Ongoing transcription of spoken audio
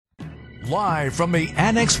Live from the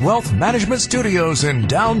Annex Wealth Management Studios in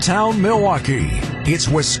downtown Milwaukee, it's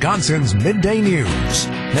Wisconsin's Midday News,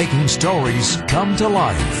 making stories come to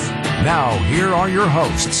life. Now, here are your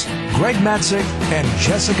hosts, Greg Matzik and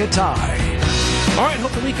Jessica Ty. All right,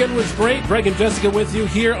 hope the weekend was great. Greg and Jessica with you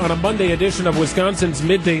here on a Monday edition of Wisconsin's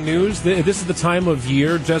Midday News. This is the time of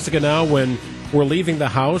year, Jessica, now when we're leaving the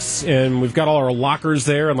house and we've got all our lockers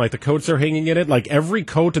there and like the coats are hanging in it. Like every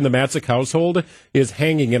coat in the Matzik household is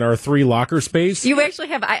hanging in our 3 locker space. You actually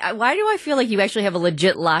have, why do I feel like you actually have a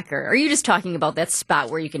legit locker? Or are you just talking about that spot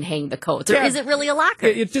where you can hang the coats? Or is it really a locker?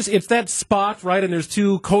 It's that spot, right? And there's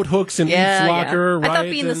 2 coat hooks in each locker, right? I thought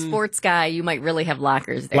being the sports guy, you might really have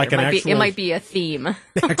lockers there. Like it might be a theme.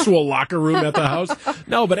 Actual locker room at the house.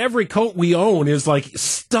 No, but every coat we own is like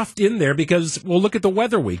stuffed in there because, well, look at the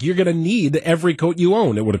weather week. You're going to need every coat you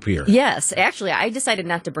own, it would appear. Yes, actually, I decided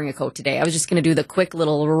not to bring a coat today. I was just going to do the quick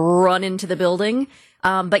little run into the building.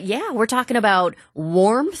 But yeah, we're talking about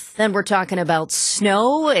warmth, and we're talking about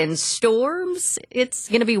snow and storms. It's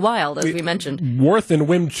going to be wild, as we mentioned. Warmth and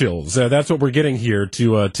wind chills. That's what we're getting here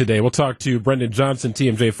to today. We'll talk to Brendan Johnson,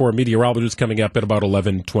 TMJ4 meteorologist, coming up at about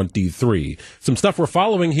 11:23. Some stuff we're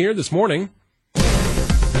following here this morning.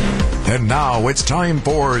 And now it's time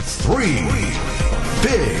for 3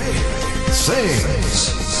 Big Things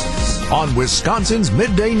on Wisconsin's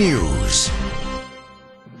Midday News.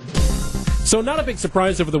 So not a big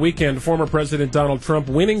surprise over the weekend. Former President Donald Trump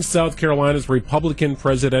winning South Carolina's Republican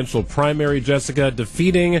presidential primary, Jessica,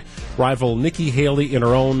 defeating rival Nikki Haley in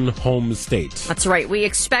her own home state. That's right. We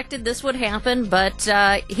expected this would happen, but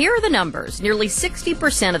here are the numbers. Nearly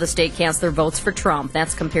 60% of the state cast their votes for Trump.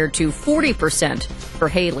 That's compared to 40% for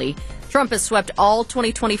Haley. Trump has swept all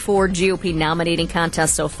 2024 GOP nominating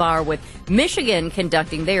contests so far, with Michigan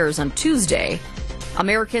conducting theirs on Tuesday.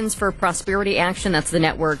 Americans for Prosperity Action, that's the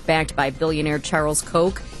network backed by billionaire Charles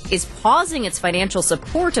Koch, is pausing its financial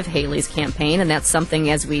support of Haley's campaign, and that's something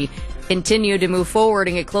as we continue to move forward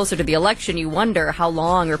and get closer to the election, you wonder how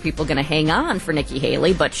long are people going to hang on for Nikki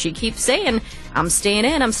Haley, but she keeps saying, I'm staying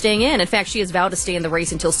in, I'm staying in. In fact, she has vowed to stay in the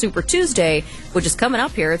race until Super Tuesday, which is coming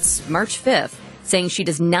up here. It's March 5th. Saying she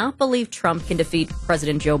does not believe Trump can defeat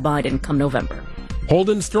President Joe Biden come November.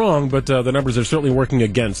 Holding strong, but the numbers are certainly working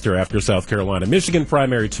against her after South Carolina. Michigan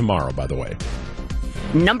primary tomorrow, by the way.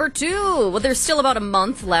 Number 2. Well, there's still about a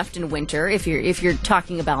month left in winter if you're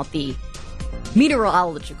talking about the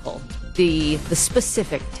meteorological, the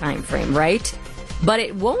specific time frame, right? But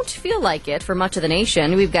it won't feel like it for much of the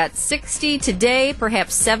nation. We've got 60 today,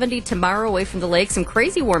 perhaps 70 tomorrow away from the lake. Some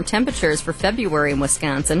crazy warm temperatures for February in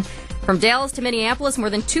Wisconsin. From Dallas to Minneapolis, more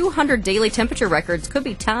than 200 daily temperature records could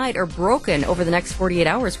be tied or broken over the next 48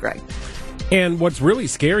 hours, Greg. And what's really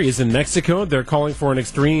scary is in Mexico, they're calling for an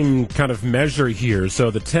extreme kind of measure here. So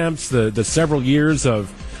the temps, the several years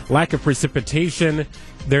of lack of precipitation,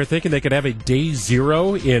 they're thinking they could have a day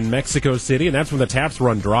 0 in Mexico City, and that's when the taps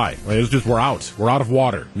run dry. It's just, we're out of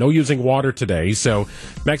water. No using water today. So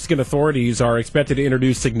Mexican authorities are expected to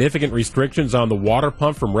introduce significant restrictions on the water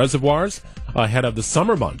pump from reservoirs ahead of the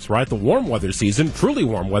summer months, right? The warm weather season, truly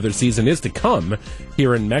warm weather season, is to come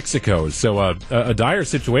here in Mexico. So a dire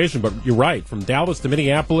situation, but you're right. From Dallas to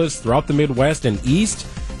Minneapolis, throughout the Midwest and East,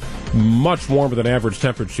 much warmer than average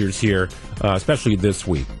temperatures here, especially this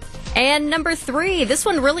week. And number 3, this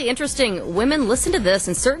one really interesting. Women, listen to this.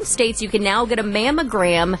 In certain states, you can now get a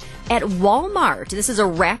mammogram at Walmart. This is a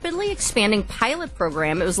rapidly expanding pilot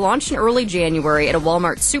program. It was launched in early January at a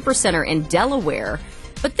Walmart supercenter in Delaware.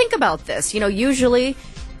 But think about this. You know, usually,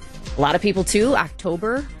 a lot of people too,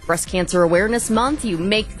 October, Breast Cancer Awareness Month, you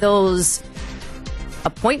make those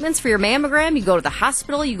appointments for your mammogram. You go to the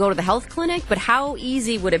hospital, you go to the health clinic. But how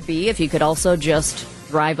easy would it be if you could also just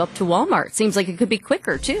drive up to Walmart? Seems like it could be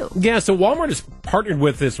quicker, too. Yeah, so Walmart has partnered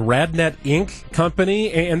with this RadNet Inc.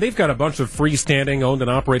 company, and they've got a bunch of freestanding, owned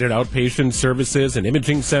and operated outpatient services and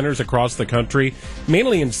imaging centers across the country,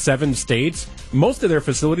 mainly in 7 states. Most of their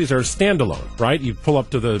facilities are standalone, right? You pull up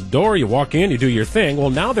to the door, you walk in, you do your thing. Well,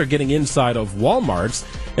 now they're getting inside of Walmart's,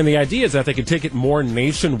 and the idea is that they could take it more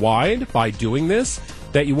nationwide by doing this,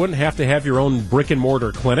 that you wouldn't have to have your own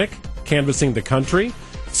brick-and-mortar clinic canvassing the country.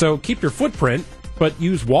 So keep your footprint, but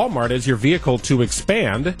use Walmart as your vehicle to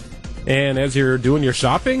expand. And as you're doing your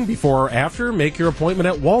shopping, before or after, make your appointment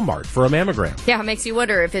at Walmart for a mammogram. Yeah, it makes you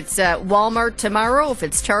wonder if it's Walmart tomorrow, if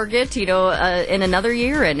it's Target, in another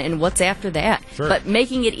year, and what's after that. Sure. But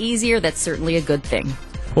making it easier, that's certainly a good thing.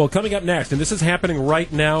 Well, coming up next, and this is happening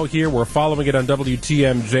right now here, we're following it on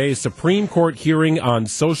WTMJ, Supreme Court hearing on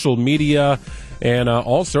social media, and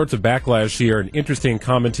all sorts of backlash here, and interesting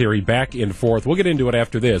commentary back and forth. We'll get into it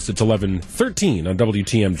after this. It's 11:13 on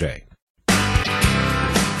WTMJ.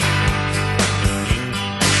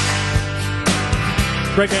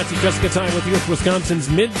 Greg Nancy, Jessica Time with you with Wisconsin's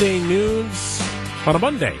Midday News on a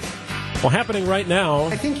Monday. Well, happening right now.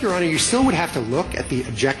 I think, Your Honor, you still would have to look at the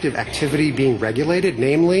objective activity being regulated,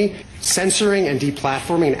 namely censoring and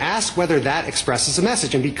deplatforming, and ask whether that expresses a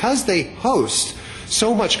message. And because they host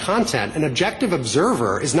so much content, an objective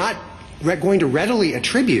observer is not going to readily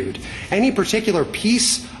attribute any particular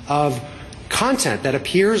piece of content that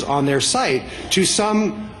appears on their site to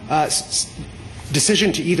some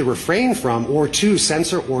decision to either refrain from or to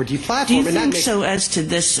censor or deplatform. Do you think so as to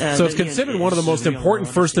this? So it's considered one of the most important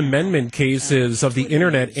First Amendment cases of the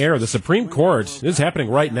Internet era. The Supreme Court, this is happening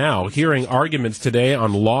right now, hearing arguments today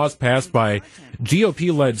on laws passed by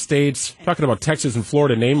GOP-led states, talking about Texas and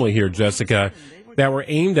Florida namely here, Jessica, that were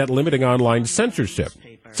aimed at limiting online censorship.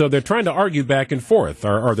 So they're trying to argue back and forth.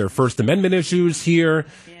 Are there First Amendment issues here?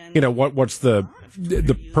 You know, what's the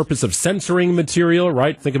purpose of censoring material,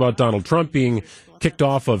 right? Think about Donald Trump being kicked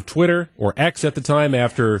off of Twitter, or X at the time,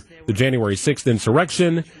 after the January 6th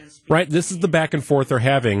insurrection, right? This is the back and forth they're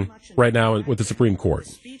having right now with the Supreme Court.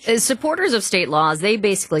 As supporters of state laws, they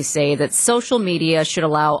basically say that social media should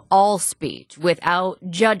allow all speech without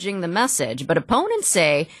judging the message. But opponents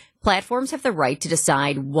say platforms have the right to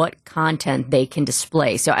decide what content they can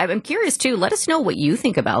display. So I'm curious, too. Let us know what you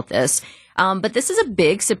think about this. But this is a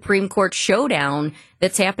big Supreme Court showdown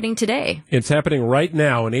that's happening today. It's happening right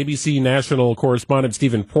now, and ABC national correspondent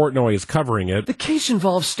Stephen Portnoy is covering it. The case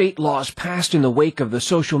involves state laws passed in the wake of the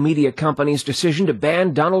social media company's decision to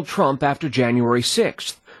ban Donald Trump after January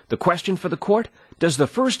 6th. The question for the court, does the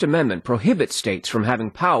First Amendment prohibit states from having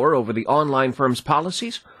power over the online firm's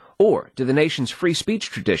policies? Or do the nation's free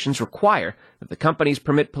speech traditions require that the companies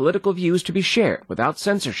permit political views to be shared without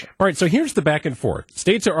censorship? All right, so here's the back and forth.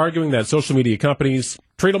 States are arguing that social media companies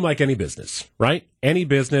treat them like any business, right? Any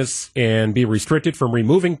business, and be restricted from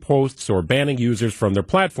removing posts or banning users from their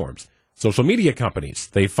platforms. Social media companies,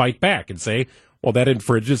 they fight back and say, well, that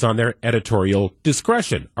infringes on their editorial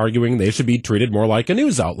discretion, arguing they should be treated more like a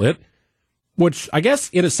news outlet, which I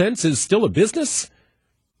guess in a sense is still a business,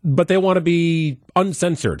 but they want to be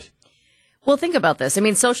uncensored. Well, think about this. I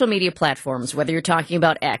mean, social media platforms, whether you're talking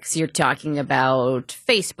about X, you're talking about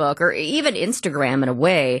Facebook, or even Instagram in a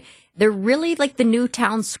way, they're really like the new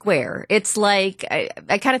town square. It's like,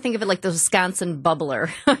 I kind of think of it like the Wisconsin bubbler.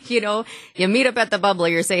 You know, you meet up at the bubbler,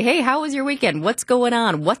 you say, hey, how was your weekend? What's going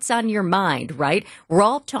on? What's on your mind, right? We're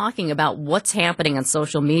all talking about what's happening on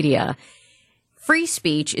social media. Free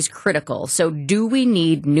speech is critical. So do we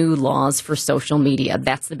need new laws for social media?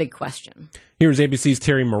 That's the big question. Here's ABC's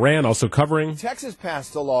Terry Moran also covering. Texas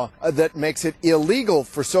passed a law that makes it illegal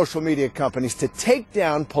for social media companies to take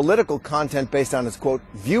down political content based on its, quote,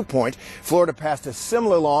 viewpoint. Florida passed a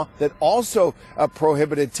similar law that also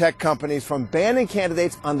prohibited tech companies from banning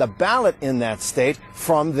candidates on the ballot in that state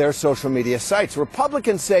from their social media sites.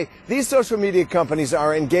 Republicans say these social media companies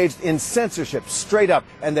are engaged in censorship straight up,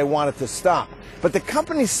 and they want it to stop. But the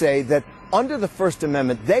companies say that under the First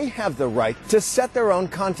Amendment, they have the right to set their own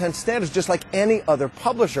content standards just like any other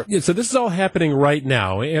publisher. Yeah, so this is all happening right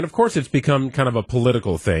now. And of course, it's become kind of a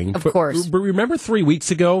political thing. Of course. But remember 3 weeks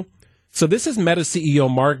ago? So this is Meta CEO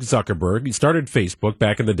Mark Zuckerberg. He started Facebook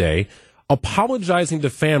back in the day, apologizing to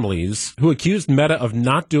families who accused Meta of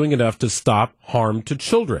not doing enough to stop harm to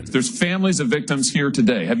children. There's families of victims here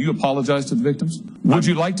today. Have you apologized to the victims? Would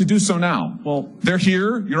you like to do so now? Well, they're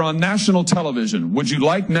here. You're on national television. Would you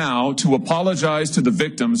like now to apologize to the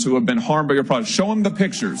victims who have been harmed by your product? Show them the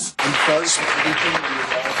pictures.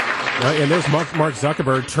 Right, and there's Mark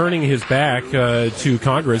Zuckerberg turning his back to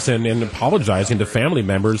Congress and apologizing to family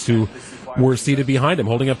members who were seated behind him,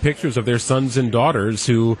 holding up pictures of their sons and daughters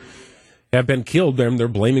who have been killed, and they're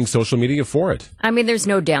blaming social media for it. I mean, there's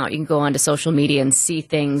no doubt you can go onto social media and see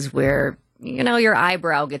things where, you know, your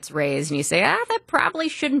eyebrow gets raised and you say, that probably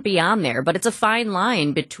shouldn't be on there. But it's a fine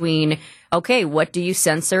line between, okay, what do you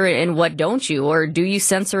censor and what don't you? Or do you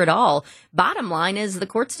censor at all? Bottom line is the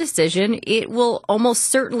court's decision, it will almost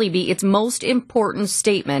certainly be its most important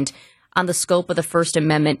statement on the scope of the First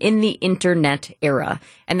Amendment in the Internet era.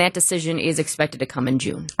 And that decision is expected to come in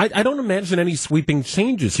June. I don't imagine any sweeping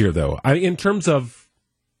changes here, though. In terms of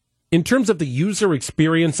the user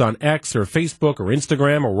experience on X or Facebook or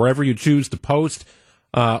Instagram or wherever you choose to post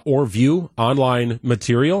or view online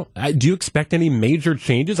material, do you expect any major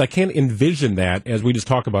changes? I can't envision that as we just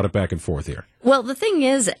talk about it back and forth here. Well, the thing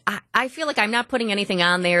is, I feel like I'm not putting anything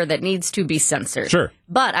on there that needs to be censored. Sure.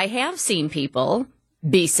 But I have seen people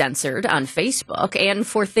be censored on Facebook and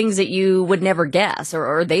for things that you would never guess,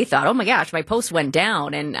 or they thought, oh my gosh, my post went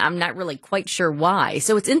down and I'm not really quite sure why.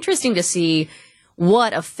 So it's interesting to see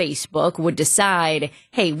what a Facebook would decide,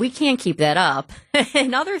 hey, we can't keep that up,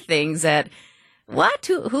 and other things that, what?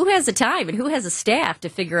 Who has the time and who has the staff to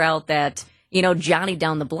figure out that, Johnny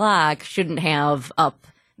down the block shouldn't have up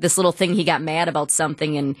this little thing he got mad about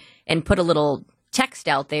something and put a little text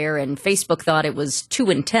out there, and Facebook thought it was too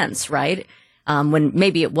intense, right? When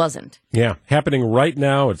maybe it wasn't. Yeah, happening right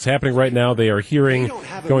now. It's happening right now. They are hearing,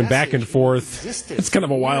 going back and forth. It's kind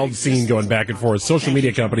of a wild scene going back and forth. Social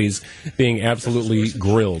media companies being absolutely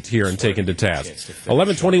grilled here and taken to task.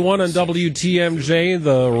 11:21 on WTMJ.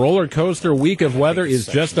 The roller coaster week of weather is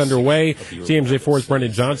just underway. TMJ4's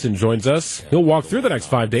Brendan Johnson joins us. He'll walk through the next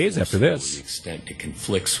 5 days after this. The extent it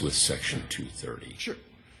conflicts with Section 230. Sure.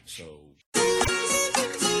 So.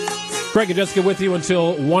 Greg and Jessica with you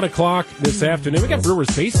until 1 o'clock this afternoon. We got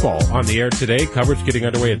Brewers baseball on the air today. Coverage getting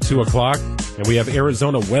underway at 2 o'clock. And we have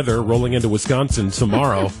Arizona weather rolling into Wisconsin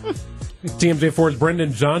tomorrow. TMJ4's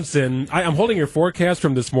Brendan Johnson. I'm holding your forecast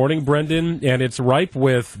from this morning, Brendan, and it's ripe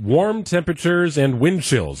with warm temperatures and wind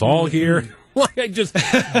chills all here. Like, just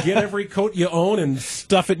get every coat you own and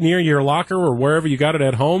stuff it near your locker or wherever you got it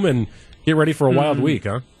at home and get ready for a wild week,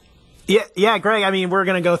 huh? Yeah, Greg, I mean, we're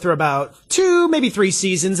going to go through about 2, maybe 3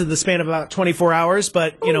 seasons in the span of about 24 hours,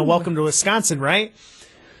 but, welcome to Wisconsin, right?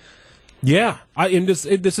 Yeah, and this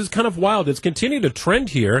is kind of wild. It's continued to trend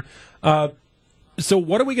here. So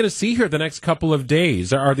what are we going to see here the next couple of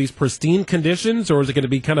days? Are these pristine conditions, or is it going to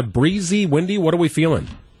be kind of breezy, windy? What are we feeling?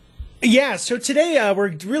 Yeah, so today we're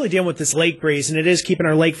really dealing with this lake breeze, and it is keeping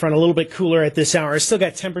our lakefront a little bit cooler at this hour. Still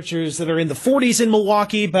got temperatures that are in the 40s in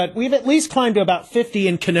Milwaukee, but we've at least climbed to about 50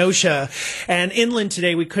 in Kenosha. And inland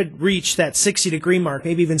today, we could reach that 60-degree mark,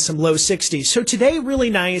 maybe even some low 60s. So today, really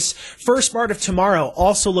nice. First part of tomorrow,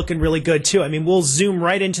 also looking really good, too. I mean, we'll zoom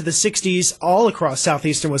right into the 60s all across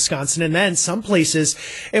southeastern Wisconsin, and then some places,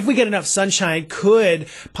 if we get enough sunshine, could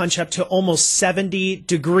punch up to almost 70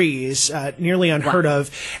 degrees, nearly unheard of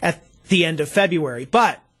at the end of February.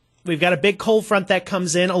 But we've got a big cold front that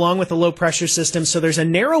comes in along with a low pressure system. So there's a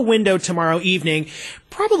narrow window tomorrow evening,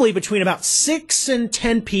 probably between about 6 and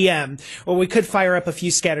 10 p.m., where we could fire up a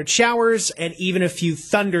few scattered showers and even a few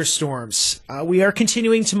thunderstorms. We are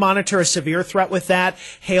continuing to monitor a severe threat with that.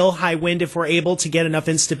 Hail, high wind if we're able to get enough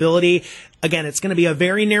instability. Again, it's going to be a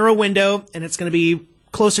very narrow window, and it's going to be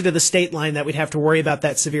closer to the state line that we'd have to worry about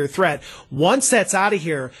that severe threat. Once that's out of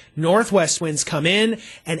here, northwest winds come in,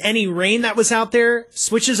 and any rain that was out there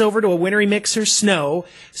switches over to a wintry mix or snow.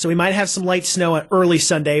 So we might have some light snow early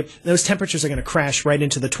Sunday. Those temperatures are going to crash right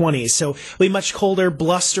into the 20s. So it'll be much colder,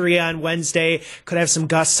 blustery on Wednesday. Could have some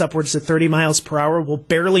gusts upwards to 30 miles per hour. We'll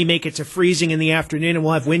barely make it to freezing in the afternoon, and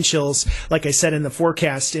we'll have wind chills, like I said in the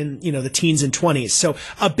forecast, in the teens and 20s. So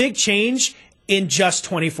a big change in just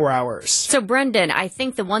 24 hours. So, Brendan, I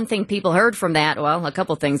think the one thing people heard from that, well, a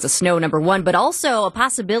couple things, the snow, number one, but also a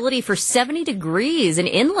possibility for 70 degrees in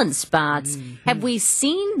inland spots. Mm-hmm. Have we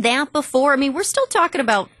seen that before? I mean, we're still talking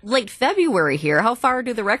about late February here. How far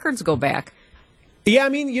do the records go back? Yeah, I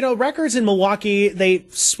mean, records in Milwaukee, they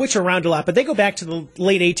switch around a lot, but they go back to the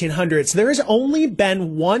late 1800s. There has only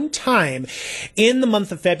been one time in the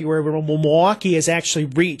month of February where Milwaukee has actually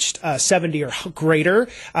reached 70 or greater.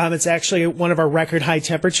 It's actually one of our record high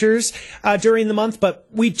temperatures during the month, but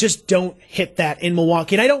we just don't hit that in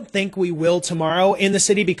Milwaukee. And I don't think we will tomorrow in the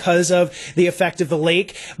city because of the effect of the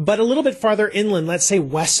lake. But a little bit farther inland, let's say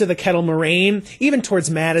west of the Kettle Moraine, even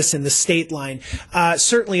towards Madison, the state line,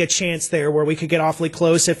 certainly a chance there where we could get awfully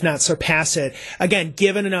close, if not surpass it. Again,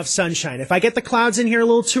 given enough sunshine. If I get the clouds in here a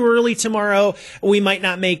little too early tomorrow, we might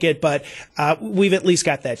not make it, but we've at least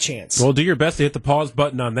got that chance. Well, do your best to hit the pause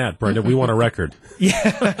button on that, Brenda. We want a record.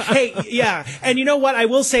 Yeah. Hey, yeah. And you know what? I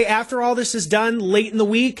will say after all this is done, late in the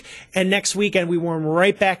week and next weekend, we warm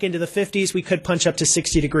right back into the 50s. We could punch up to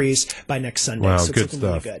 60 degrees by next Sunday. Wow, so good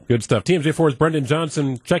stuff. Really good. Good stuff. TMJ4's Brendan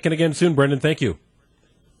Johnson. Check in again soon, Brendan. Thank you.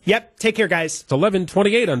 Yep. Take care, guys. It's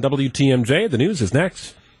 11:28 on WTMJ. The news is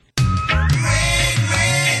next.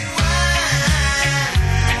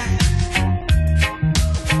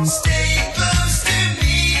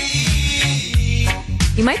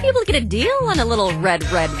 You might be able to get a deal on a little red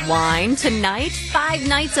wine tonight. 5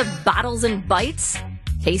 nights of bottles and bites.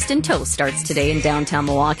 Taste and Toast starts today in downtown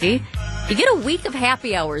Milwaukee. You get a week of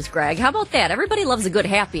happy hours, Greg. How about that? Everybody loves a good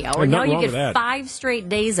happy hour. Now you get 5 straight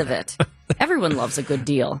days of it. Everyone loves a good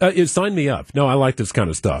deal. Sign me up. No, I like this kind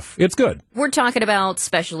of stuff. It's good. We're talking about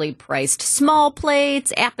specially priced small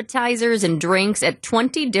plates, appetizers, and drinks at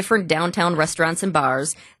 20 different downtown restaurants and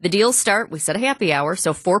bars. The deals start, we said a happy hour,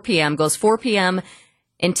 so 4 p.m. goes 4 p.m.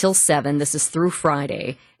 until 7. This is through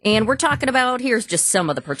Friday. And we're talking about, here's just some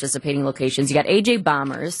of the participating locations. You got AJ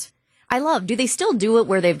Bombers. Do they still do it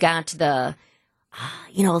where they've got the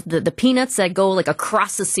the peanuts that go like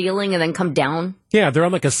across the ceiling and then come down. Yeah, they're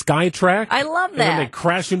on like a sky track. I love that. And then they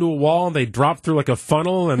crash into a wall and they drop through like a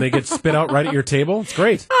funnel and they get spit out right at your table. It's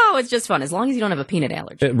great. Oh, it's just fun as long as you don't have a peanut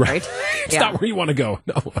allergy, right? It's not where you want to go.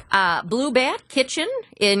 No. Blue Bat Kitchen,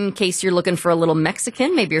 in case you're looking for a little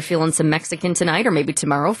Mexican. Maybe you're feeling some Mexican tonight or maybe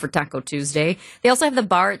tomorrow for Taco Tuesday. They also have the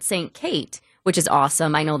bar at St. Kate, which is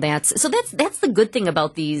awesome. I know that's the good thing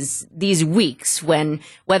about these weeks when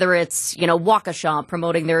whether it's, Waukesha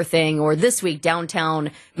promoting their thing or this week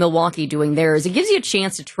downtown Milwaukee doing theirs, it gives you a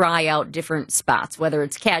chance to try out different spots, whether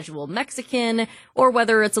it's casual Mexican or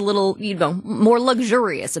whether it's a little, more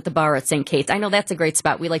luxurious at the bar at St. Kate's. I know that's a great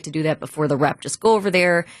spot. We like to do that before the rep. Just go over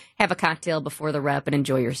there, have a cocktail before the rep and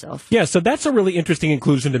enjoy yourself. Yeah, so that's a really interesting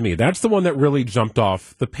inclusion to me. That's the one that really jumped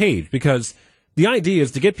off the page because the idea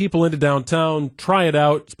is to get people into downtown, try it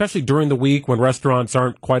out, especially during the week when restaurants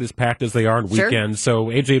aren't quite as packed as they are on weekends. So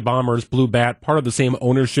AJ Bombers, Blue Bat, part of the same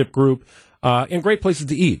ownership group, and great places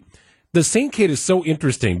to eat. The St. Kate is so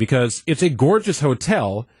interesting because it's a gorgeous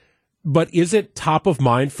hotel, but is it top of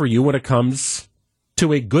mind for you when it comes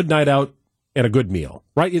to a good night out and a good meal,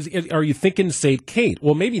 right? Are you thinking St. Kate?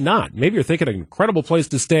 Well, maybe not. Maybe you're thinking an incredible place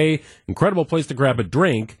to stay, incredible place to grab a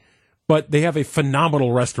drink, but they have a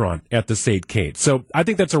phenomenal restaurant at the St. Kate. So I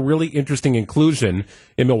think that's a really interesting inclusion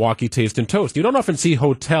in Milwaukee Taste and Toast. You don't often see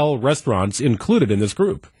hotel restaurants included in this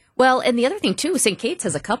group. Well, and the other thing, too, St. Kate's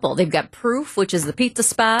has a couple. They've got Proof, which is the pizza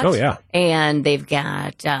spot. Oh, yeah. And they've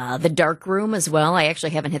got the Dark Room as well. I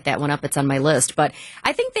actually haven't hit that one up. It's on my list. But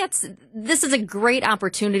I think this is a great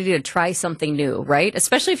opportunity to try something new, right?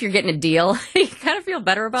 Especially if you're getting a deal. You kind of feel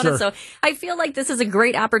better about it. So I feel like this is a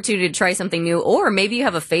great opportunity to try something new. Or maybe you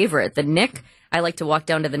have a favorite. The Nick. I like to walk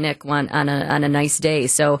down to the Nick on a nice day.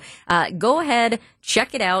 So go ahead,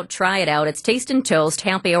 check it out, try it out. It's Taste and Toast,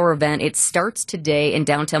 happy hour event. It starts today in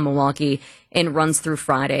downtown Milwaukee and runs through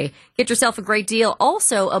Friday. Get yourself a great deal.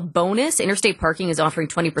 Also, a bonus, Interstate Parking is offering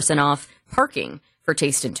 20% off parking for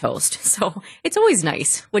Taste and Toast. So it's always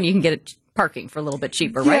nice when you can get it parking for a little bit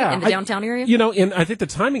cheaper, right? In the downtown area? And I think the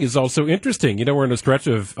timing is also interesting. We're in a stretch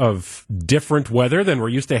of different weather than we're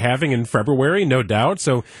used to having in February, no doubt.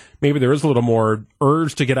 So maybe there is a little more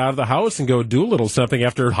urge to get out of the house and go do a little something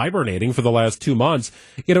after hibernating for the last 2 months.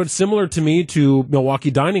 It's similar to me to Milwaukee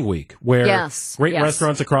Dining Week, where great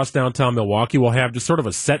restaurants across downtown Milwaukee will have just sort of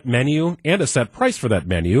a set menu and a set price for that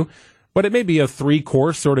menu. But it may be a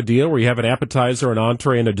 3-course sort of deal where you have an appetizer, an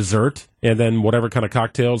entree, and a dessert, and then whatever kind of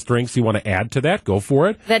cocktails, drinks you want to add to that, go for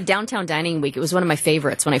it. That downtown dining week, it was one of my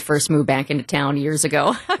favorites when I first moved back into town years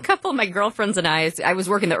ago. A couple of my girlfriends and I was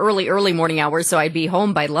working the early morning hours, so I'd be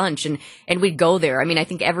home by lunch, and we'd go there. I mean, I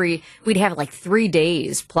think we'd have like 3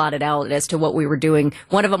 days plotted out as to what we were doing.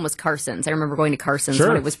 One of them was Carson's. I remember going to Carson's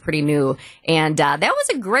when it was pretty new, and that was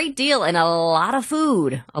a great deal and a lot of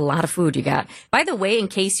food. A lot of food you got. By the way, in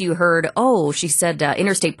case you heard, she said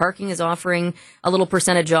Interstate Parking is offering a little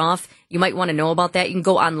percentage off. You might want to know about that. You can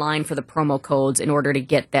go online for the promo codes in order to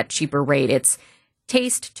get that cheaper rate. It's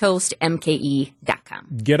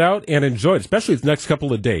TasteToastMKE.com. Get out and enjoy it, especially the next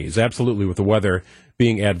couple of days. Absolutely, with the weather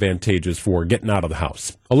being advantageous for getting out of the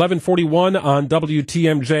house. 11:41 on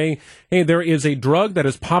WTMJ. Hey, there is a drug that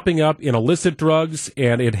is popping up in illicit drugs,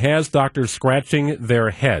 and it has doctors scratching their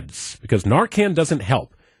heads because Narcan doesn't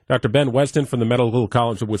help. Dr. Ben Weston from the Medical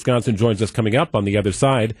College of Wisconsin joins us coming up on the other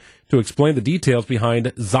side to explain the details behind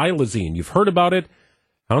xylazine. You've heard about it.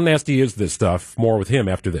 How nasty is this stuff? More with him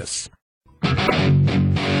after this.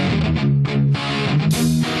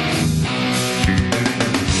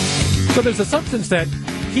 So there's a substance that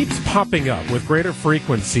keeps popping up with greater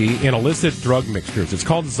frequency in illicit drug mixtures. It's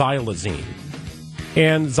called xylazine.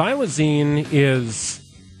 And xylazine is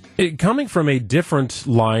coming from a different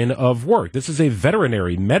line of work. This is a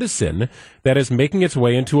veterinary medicine that is making its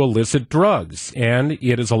way into illicit drugs, and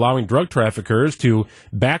it is allowing drug traffickers to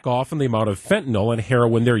back off on the amount of fentanyl and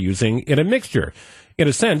heroin they're using in a mixture. In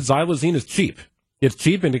a sense, xylazine is cheap. It's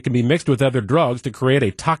cheap, and it can be mixed with other drugs to create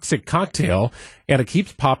a toxic cocktail, and it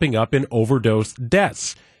keeps popping up in overdose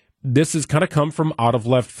deaths. This has kind of come from out of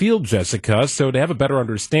left field, Jessica. So to have a better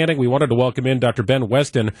understanding, we wanted to welcome in Dr. Ben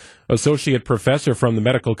Weston, Associate Professor from the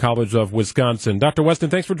Medical College of Wisconsin. Dr.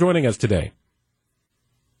 Weston, thanks for joining us today.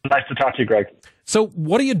 Nice to talk to you, Greg. So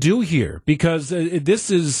what do you do here? Because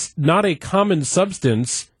this is not a common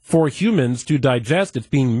substance for humans to digest. It's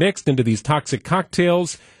being mixed into these toxic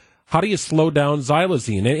cocktails. How do you slow down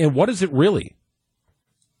xylazine? And what is it really?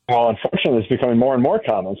 Well, unfortunately, it's becoming more and more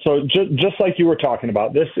common. So just like you were talking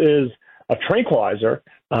about, this is a tranquilizer,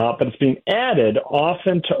 but it's being added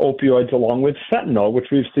often to opioids along with fentanyl, which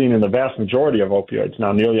we've seen in the vast majority of opioids,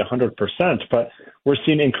 now nearly 100%. But we're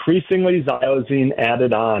seeing increasingly xylazine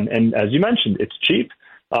added on. And as you mentioned, it's cheap.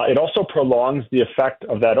 It also prolongs the effect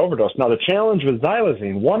of that overdose. Now, the challenge with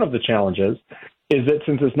xylazine, one of the challenges, is that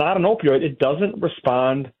since it's not an opioid, it doesn't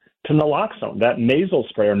respond to naloxone, that nasal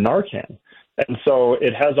spray or Narcan. And so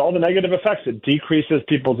it has all the negative effects. It decreases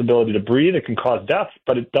people's ability to breathe. It can cause death,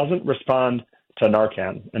 but it doesn't respond to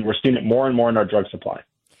Narcan. And we're seeing it more and more in our drug supply.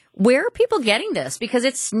 Where are people getting this? Because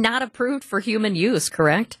it's not approved for human use,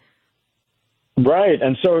 correct? Right.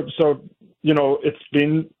 And so it's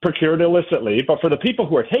being procured illicitly. But for the people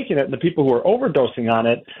who are taking it and the people who are overdosing on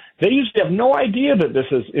it, they usually have no idea that this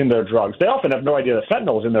is in their drugs. They often have no idea that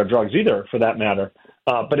fentanyl is in their drugs either, for that matter.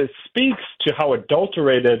 But it speaks to how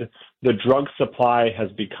adulterated the drug supply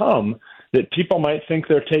has become, that people might think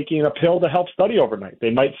they're taking a pill to help study overnight. They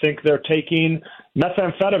might think they're taking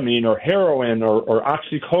methamphetamine or heroin or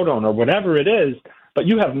oxycodone or whatever it is, but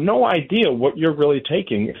you have no idea what you're really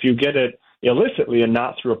taking if you get it illicitly and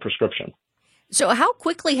not through a prescription. So how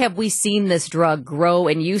quickly have we seen this drug grow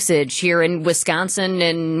in usage here in Wisconsin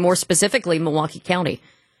and more specifically Milwaukee County?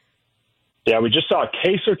 Yeah, we just saw a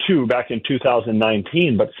case or two back in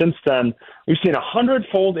 2019, but since then, we've seen a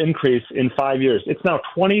 100-fold increase in 5 years. It's now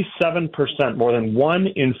 27%, more than 1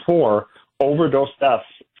 in 4 overdose deaths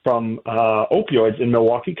from opioids in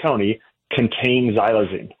Milwaukee County contain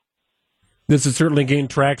xylazine. This has certainly gained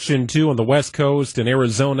traction, too, on the West Coast and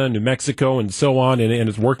Arizona, New Mexico, and so on, and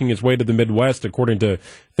it's working its way to the Midwest, according to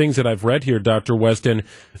things that I've read here, Dr. Weston.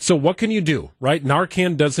 So what can you do, right?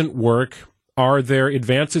 Narcan doesn't work. Are there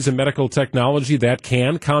advances in medical technology that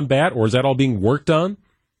can combat, or is that all being worked on?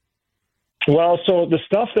 Well, so the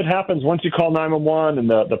stuff that happens once you call 911 and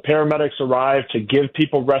the paramedics arrive to give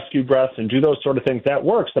people rescue breaths and do those sort of things, that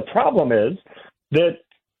works. The problem is that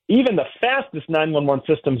even the fastest 911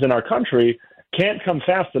 systems in our country can't come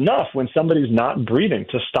fast enough when somebody's not breathing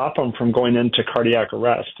to stop them from going into cardiac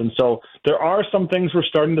arrest. And so there are some things we're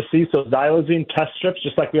starting to see. So xylazine test strips,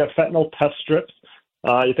 just like we have fentanyl test strips.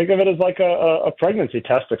 You think of it as like a pregnancy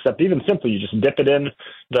test, except even simply, you just dip it in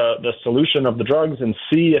the solution of the drugs and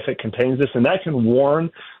see if it contains this, and that can warn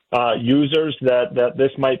users that this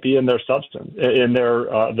might be in their substance, in their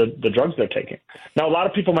the drugs they're taking. Now, a lot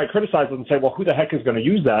of people might criticize it and say, well, who the heck is going to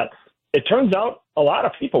use that? It turns out a lot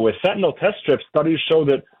of people with fentanyl test strips, studies show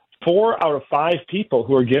that 4 out of 5 people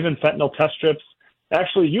who are given fentanyl test strips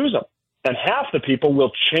actually use them, and half the people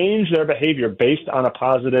will change their behavior based on a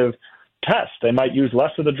positive test. They might use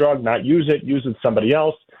less of the drug, not use it somebody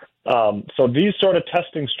else. So these sort of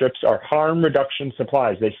testing strips are harm reduction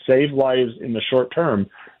supplies. They save lives in the short term,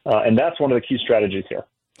 and that's one of the key strategies here.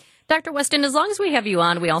 Dr. Weston, as long as we have you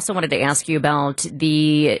on, we also wanted to ask you about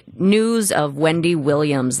the news of Wendy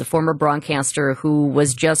Williams, the former broadcaster who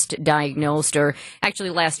was just diagnosed, or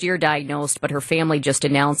actually last year diagnosed, but her family just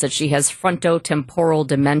announced that she has frontotemporal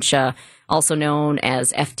dementia, also known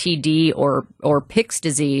as FTD or Pick's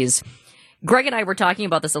disease. Greg and I were talking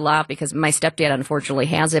about this a lot because my stepdad unfortunately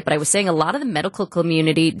has it, but I was saying a lot of the medical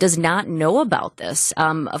community does not know about this.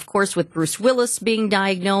 Of course, with Bruce Willis being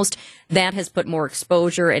diagnosed, that has put more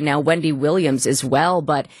exposure, and now Wendy Williams as well.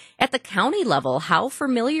 But at the county level, how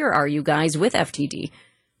familiar are you guys with FTD?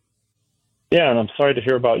 Yeah, and I'm sorry to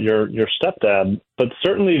hear about your stepdad, but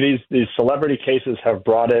certainly these celebrity cases have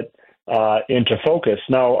brought it into focus.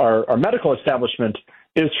 Now, our medical establishment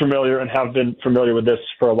is familiar and have been familiar with this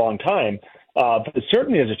for a long time. But it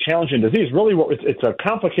certainly is a challenging disease. Really, it's a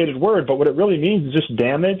complicated word, but what it really means is just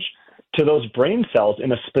damage to those brain cells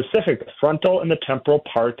in a specific frontal and the temporal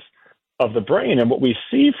parts of the brain. And what we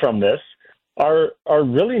see from this are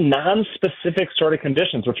really non-specific sort of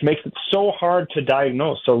conditions, which makes it so hard to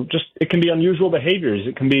diagnose. So just it can be unusual behaviors.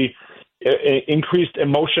 It can be increased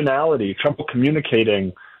emotionality, trouble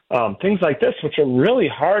communicating, things like this, which are really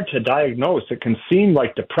hard to diagnose. It can seem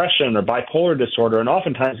like depression or bipolar disorder, and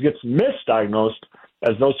oftentimes gets misdiagnosed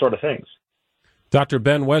as those sort of things. Dr.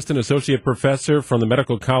 Ben Weston, Associate Professor from the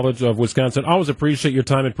Medical College of Wisconsin. Always appreciate your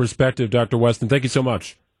time and perspective, Dr. Weston. Thank you so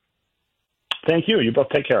much. Thank you. You both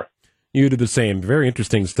take care. You do the same. Very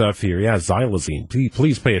interesting stuff here. Yeah, xylazine.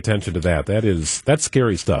 Please pay attention to that. That's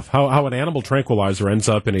scary stuff. How an animal tranquilizer ends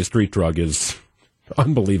up in a street drug is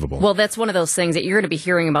unbelievable. Well, that's one of those things that you're going to be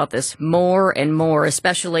hearing about this more and more,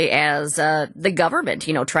 especially as the government,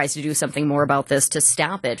 tries to do something more about this to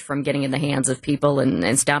stop it from getting in the hands of people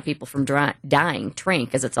and stop people from dying,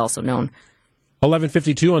 tranq, as it's also known.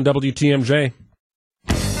 11:52 on WTMJ.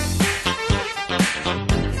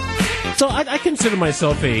 So I consider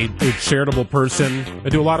myself a charitable person. I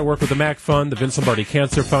do a lot of work with the MAC Fund, the Vince Lombardi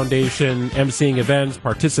Cancer Foundation, emceeing events,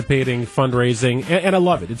 participating, fundraising, and I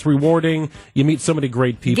love it. It's rewarding. You meet so many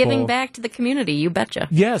great people. Giving back to the community, you betcha.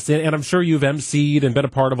 Yes, and I'm sure you've emceed and been a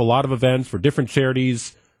part of a lot of events for different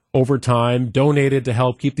charities over time, donated to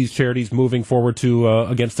help keep these charities moving forward to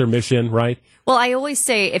against their mission, right? Well, I always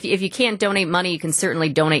say if you can't donate money, you can certainly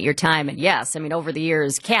donate your time. And yes, I mean, over the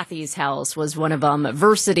years, Kathy's House was one of them.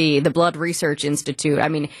 Versity, the Blood Research Institute. I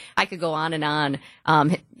mean, I could go on and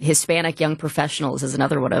on. Hispanic Young Professionals is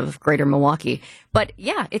another one of Greater Milwaukee. But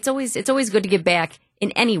yeah, it's always good to give back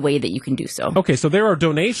in any way that you can do so. Okay, so there are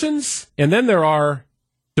donations, and then there are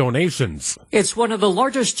donations. It's one of the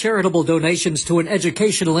largest charitable donations to an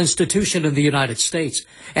educational institution in the United States,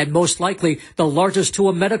 and most likely the largest to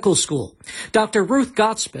a medical school. Dr. Ruth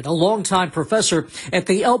Gottsman, a longtime professor at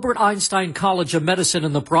the Albert Einstein College of Medicine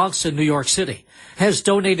in the Bronx in New York City, has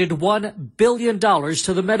donated $1 billion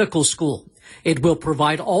to the medical school. It will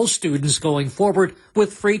provide all students going forward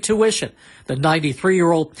with free tuition. The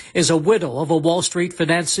 93-year-old is a widow of a Wall Street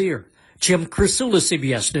financier. Jim Krasula,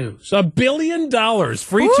 CBS News. $1 billion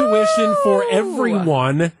free tuition for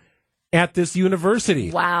everyone at this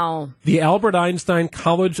university. Wow. The Albert Einstein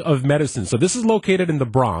College of Medicine. So this is located in the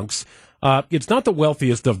Bronx. It's not the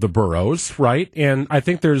wealthiest of the boroughs, right? And I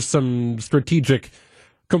think there's some strategic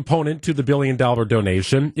component to the $1 billion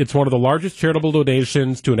donation. It's one of the largest charitable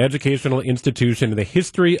donations to an educational institution in the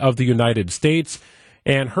history of the United States.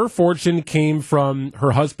 And her fortune came from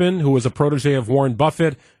her husband, who was a protege of Warren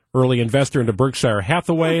Buffett, early investor into Berkshire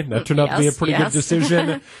Hathaway. That turned out to be a pretty good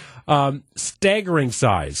decision. Staggering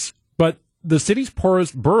size. But the city's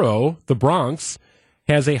poorest borough, the Bronx,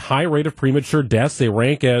 has a high rate of premature deaths. They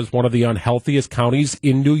rank as one of the unhealthiest counties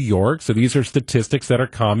in New York. So these are statistics that are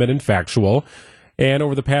common and factual. And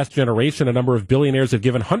over the past generation, a number of billionaires have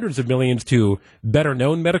given hundreds of millions to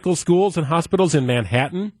better-known medical schools and hospitals in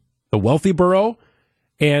Manhattan, the wealthy borough.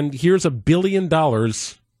 And here's $1 billion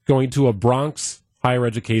going to a Bronx higher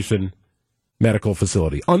education medical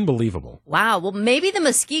facility. Unbelievable. Wow. Well, maybe the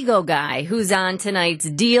Muskego guy who's on tonight's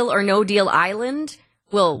Deal or No Deal Island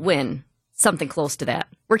will win something close to that.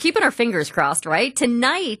 We're keeping our fingers crossed, right?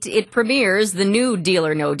 Tonight, it premieres the new Deal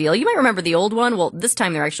or No Deal. You might remember the old one. Well, this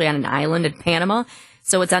time they're actually on an island in Panama.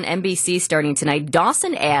 So it's on NBC starting tonight.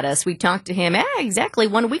 Dawson Addis, we talked to him exactly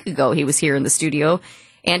 1 week ago. He was here in the studio.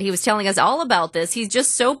 And he was telling us all about this. He's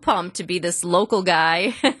just so pumped to be this local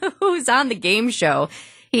guy who's on the game show.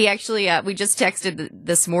 He actually, we just texted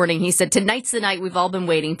this morning. He said, tonight's the night we've all been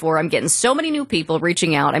waiting for. I'm getting so many new people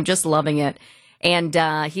reaching out. I'm just loving it. And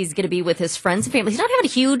he's going to be with his friends and family. He's not having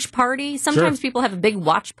a huge party. Sometimes people have big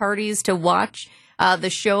watch parties to watch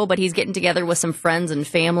the show, but he's getting together with some friends and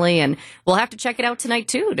family, and we'll have to check it out tonight,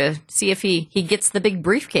 too, to see if he gets the big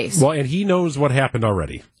briefcase. Well, and he knows what happened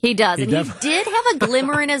already. He does, and he did have a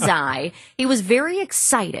glimmer in his eye. He was very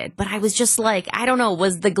excited, but I was just like, I don't know,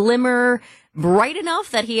 was the glimmer bright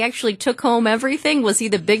enough that he actually took home everything? Was he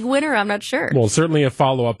the big winner? I'm not sure. Well, certainly a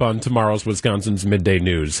follow-up on tomorrow's Wisconsin's Midday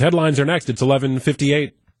News. Headlines are next. It's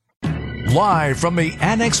 11:58. Live from the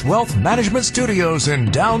Annex Wealth Management Studios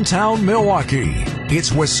in downtown Milwaukee,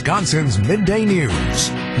 it's Wisconsin's Midday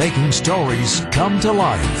News, making stories come to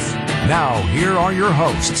life. Now, here are your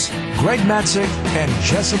hosts, Greg Matzik and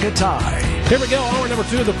Jessica Ty. Here we go, hour number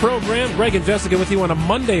 2 of the program. Greg and Jessica with you on a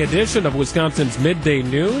Monday edition of Wisconsin's Midday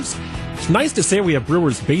News. It's nice to say we have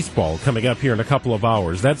Brewers baseball coming up here in a couple of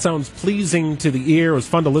hours. That sounds pleasing to the ear. It was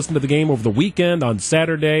fun to listen to the game over the weekend on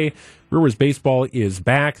Saturday. Brewers baseball is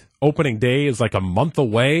back. Opening day is like a month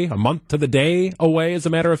away, a month to the day away, as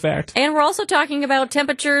a matter of fact. And we're also talking about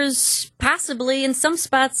temperatures possibly in some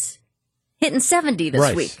spots hitting 70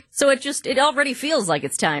 this week. So it already feels like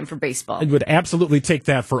it's time for baseball. It would absolutely take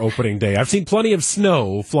that for opening day. I've seen plenty of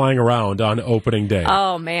snow flying around on opening day.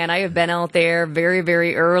 Oh, man, I have been out there very,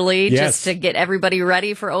 very early just to get everybody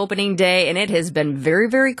ready for opening day, and it has been very,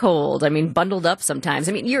 very cold. I mean, bundled up sometimes.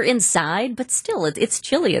 I mean, you're inside, but still, it's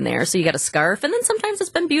chilly in there, so you got a scarf, and then sometimes it's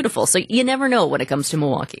been beautiful, so you never know when it comes to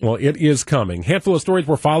Milwaukee. Well, it is coming. Handful of stories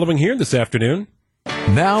we're following here this afternoon.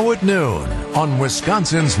 Now at noon on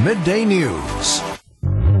Wisconsin's Midday News.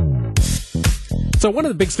 So one of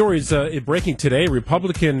the big stories breaking today,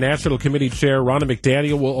 Republican National Committee Chair Ronna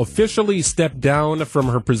McDaniel will officially step down from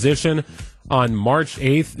her position on March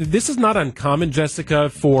 8th. This is not uncommon, Jessica,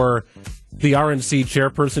 for the RNC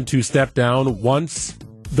chairperson to step down once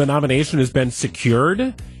the nomination has been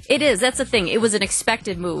secured. It is. That's the thing. It was an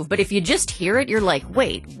expected move. But if you just hear it, you're like,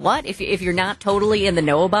 wait, what? If you're not totally in the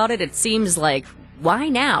know about it, it seems like, why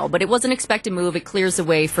now? But it was an expected move. It clears the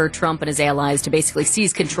way for Trump and his allies to basically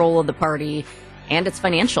seize control of the party and its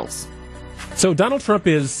financials. So Donald Trump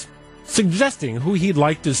is suggesting who he'd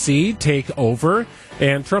like to see take over,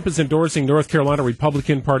 and Trump is endorsing North Carolina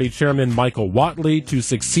Republican Party Chairman Michael Whatley to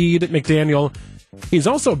succeed McDaniel. He's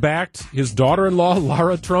also backed his daughter-in-law,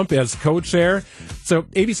 Lara Trump, as co-chair. So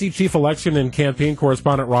ABC chief election and campaign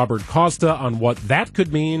correspondent Robert Costa on what that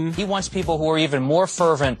could mean. He wants people who are even more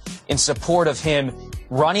fervent in support of him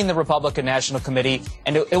running the Republican National Committee,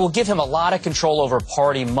 and it will give him a lot of control over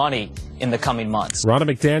party money in the coming months. Ronna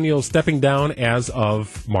McDaniel stepping down as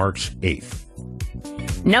of March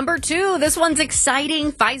 8th. Number 2, this one's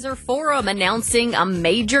exciting. Pfizer Forum announcing a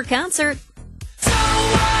major concert.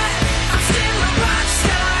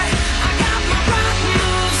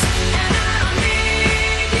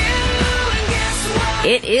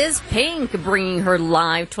 It is Pink bringing her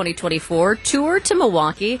live 2024 tour to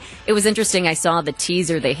Milwaukee. It was interesting. I saw the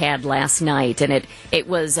teaser they had last night, and it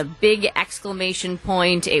was a big exclamation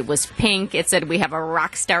point. It was Pink. It said, "We have a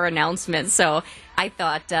rock star announcement." So I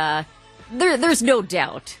thought there's no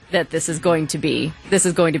doubt that this is going to be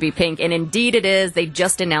Pink, and indeed it is. They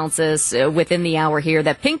just announced this within the hour here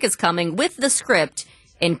that Pink is coming with the script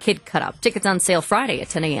and Kid Cut Up. Tickets on sale Friday at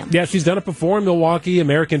 10 a.m. Yeah, she's done it before in Milwaukee,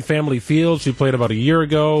 American Family Field. She played about a year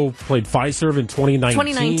ago, played Pfizer in 2019.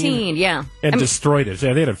 2019, yeah. And destroyed it.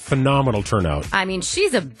 Yeah, they had a phenomenal turnout. I mean,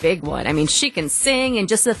 she's a big one. I mean, she can sing and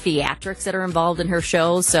just the theatrics that are involved in her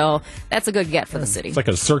shows, so that's a good get for the city. It's like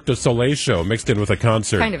a Cirque du Soleil show mixed in with a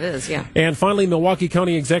concert. Kind of is, yeah. And finally, Milwaukee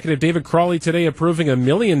County Executive David Crawley today approving $1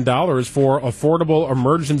 million for affordable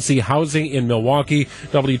emergency housing in Milwaukee.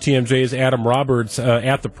 WTMJ's Adam Roberts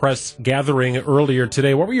at the press gathering earlier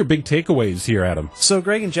today. What were your big takeaways here, Adam? So,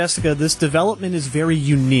 Greg and Jessica, this development is very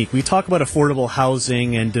unique. We talk about affordable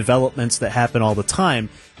housing and developments that happen all the time,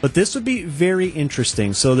 but this would be very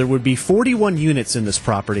interesting. So there would be 41 units in this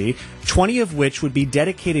property, 20 of which would be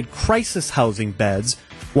dedicated crisis housing beds,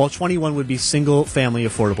 while 21 would be single-family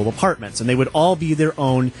affordable apartments, and they would all be their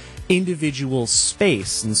own individual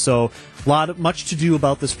space. And so much to do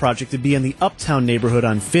about this project. To be in the Uptown neighborhood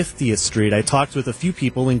on 50th Street. I talked with a few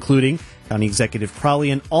people, including County Executive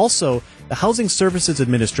Crawley and also the Housing Services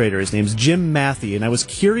Administrator. His name's Jim Matthey, and I was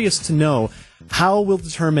curious to know how we'll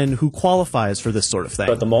determine who qualifies for this sort of thing.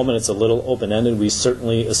 At the moment, it's a little open-ended. We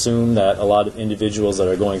certainly assume that a lot of individuals that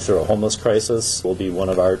are going through a homeless crisis will be one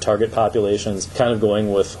of our target populations. Kind of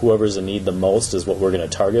going with whoever's in need the most is what we're going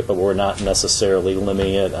to target, but we're not necessarily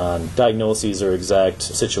limiting it on diagnoses or exact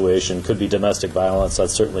situation. Could be domestic violence.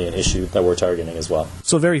 That's certainly an issue that we're targeting as well.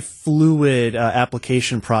 So a very fluid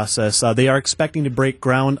application process. They are expecting to break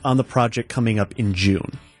ground on the project coming up in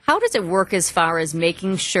June. How does it work as far as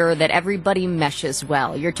making sure that everybody meshes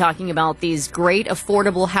well? You're talking about these great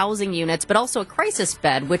affordable housing units, but also a crisis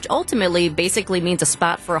bed, which ultimately basically means a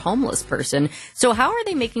spot for a homeless person. So how are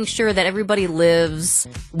they making sure that everybody lives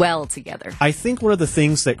well together? I think one of the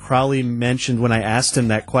things that Crowley mentioned when I asked him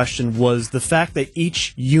that question was the fact that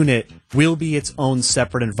each unit will be its own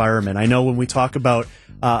separate environment. I know when we talk about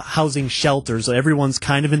housing shelters, everyone's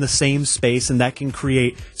kind of in the same space, and that can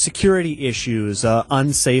create security issues,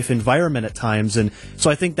 unsafe environment at times. And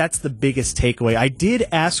so I think that's the biggest takeaway. I did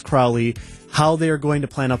ask Crowley how they are going to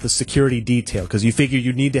plan out the security detail, because you figure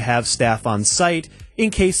you need to have staff on site in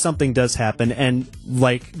case something does happen. And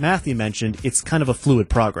like Matthew mentioned, it's kind of a fluid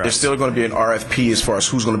progress. There's still going to be an RFP as far as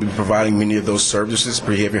who's going to be providing many of those services,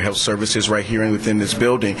 behavioral health services right here and within this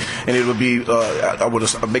building. And it will be, I would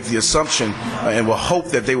make the assumption and will hope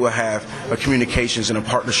that they will have communications and a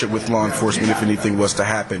partnership with law enforcement if anything was to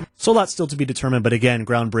happen. So a lot still to be determined, but again,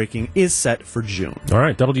 groundbreaking is set for June. All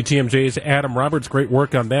right, WTMJ's Adam Roberts, great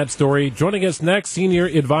work on that story. Joining us next, senior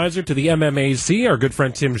advisor to the MMAC, our good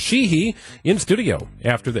friend Tim Sheehy, in studio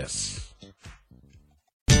after this.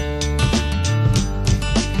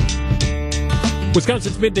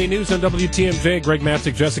 Wisconsin's Midday News on WTMJ. Greg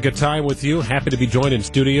Matzik, Jessica Ty with you. Happy to be joined in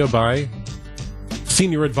studio by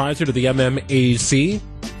senior advisor to the MMAC,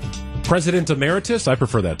 President Emeritus. I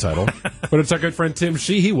prefer that title. But it's our good friend Tim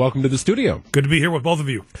Sheehy. Welcome to the studio. Good to be here with both of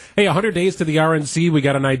you. Hey, 100 days to the RNC. We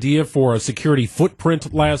got an idea for a security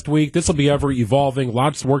footprint last week. This will be ever evolving.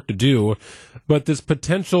 Lots of work to do. But this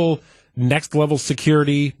potential next level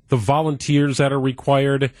security, the volunteers that are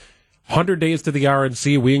required, 100 days to the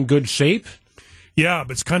RNC. We in good shape? Yeah,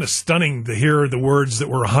 but it's kind of stunning to hear the words that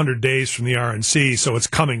were 100 days from the RNC, so it's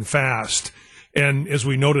coming fast. And as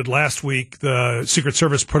we noted last week, the Secret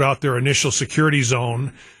Service put out their initial security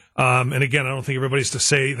zone. And again, I don't think everybody's to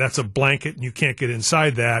say that's a blanket and you can't get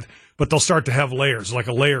inside that, but they'll start to have layers, like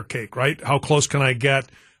a layer cake, right? How close can I get?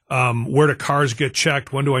 Where do cars get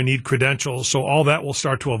checked? When do I need credentials? So all that will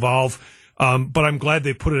start to evolve. But I'm glad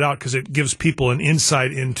they put it out because it gives people an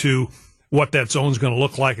insight into what that zone's going to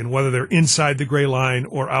look like and whether they're inside the gray line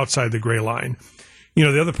or outside the gray line. You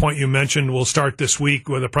know, the other point you mentioned will start this week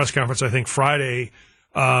with a press conference, I think Friday,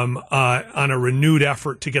 on a renewed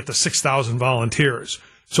effort to get the 6,000 volunteers.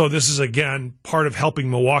 So this is, again, part of helping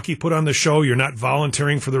Milwaukee put on the show. You're not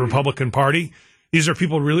volunteering for the Republican Party. These are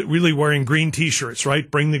people really wearing green T-shirts, right?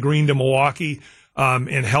 Bring the green to Milwaukee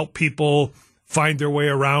and help people find their way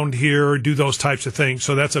around here, do those types of things.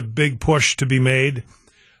 So that's a big push to be made.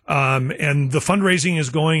 And the fundraising is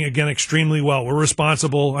going, again, extremely well. We're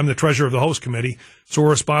responsible. I'm the treasurer of the host committee, so we're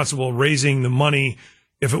responsible raising the money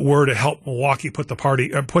if it were to help Milwaukee put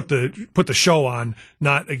the show on,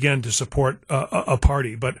 not, again, to support a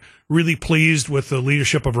party. But really pleased with the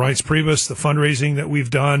leadership of Reince Priebus, the fundraising that we've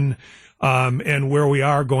done, and where we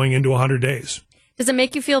are going into 100 days. Does it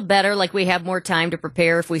make you feel better, like we have more time to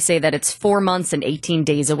prepare if we say that it's 4 months and 18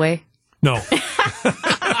 days away? No.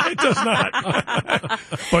 It does not.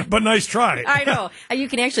 but nice try. I know. You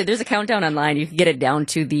can actually, there's a countdown online. You can get it down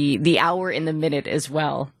to the hour and the minute as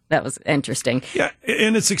well. That was interesting. Yeah,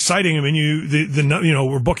 and it's exciting. I mean,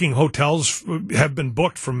 we're booking hotels, have been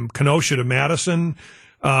booked from Kenosha to Madison.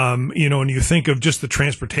 And you think of just the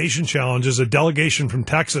transportation challenges. A delegation from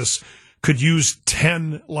Texas could use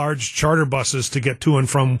 10 large charter buses to get to and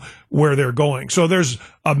from where they're going. So there's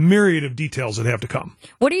a myriad of details that have to come.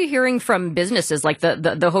 What are you hearing from businesses like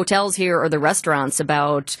the hotels here or the restaurants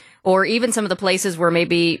about, or even some of the places where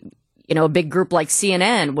maybe, a big group like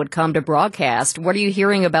CNN would come to broadcast? What are you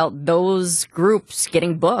hearing about those groups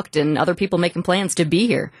getting booked and other people making plans to be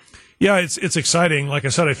here? Yeah, it's exciting. Like I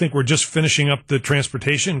said, I think we're just finishing up the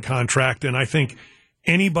transportation contract, and I think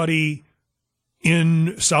anybody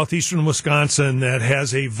in southeastern Wisconsin that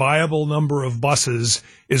has a viable number of buses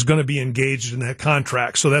is going to be engaged in that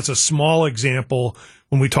contract. So that's a small example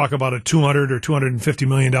when we talk about a $200 or $250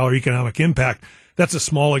 million economic impact. That's a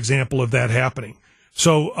small example of that happening.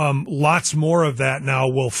 So lots more of that now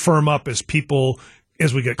will firm up as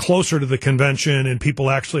we get closer to the convention and people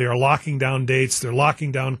actually are locking down dates, they're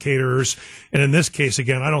locking down caterers. And in this case,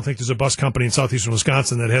 again, I don't think there's a bus company in southeastern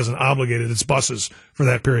Wisconsin that hasn't obligated its buses for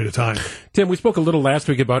that period of time. Tim, we spoke a little last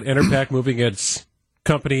week about Enerpac moving its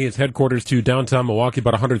company, its headquarters to downtown Milwaukee.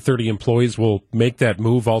 About 130 employees will make that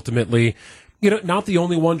move ultimately. Not the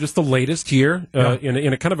only one, just the latest here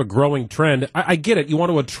in a kind of a growing trend. I get it. You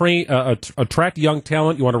want to attract young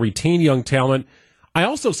talent. You want to retain young talent. I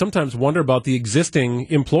also sometimes wonder about the existing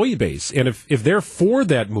employee base and if they're for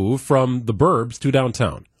that move from the burbs to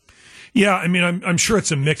downtown. Yeah, I mean, I'm sure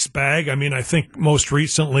it's a mixed bag. I mean, I think most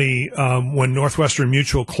recently when Northwestern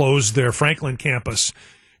Mutual closed their Franklin campus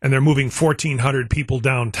and they're moving 1,400 people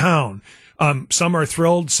downtown, some are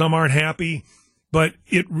thrilled, some aren't happy. But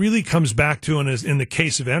it really comes back to, and in the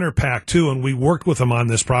case of Enerpac too, and we worked with them on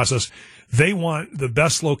this process, they want the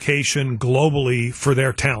best location globally for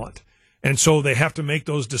their talent. And so they have to make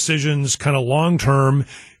those decisions kind of long term.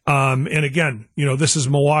 And again, this is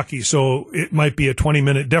Milwaukee, so it might be a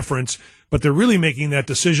 20-minute difference, but they're really making that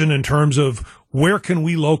decision in terms of where can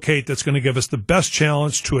we locate that's going to give us the best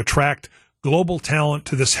challenge to attract global talent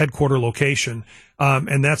to this headquarter location.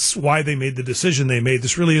 And that's why they made the decision they made.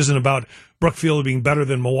 This really isn't about Brookfield being better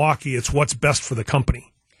than Milwaukee. It's what's best for the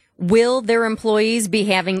company. Will their employees be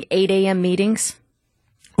having 8 a.m. meetings?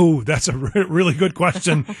 Ooh, that's a really good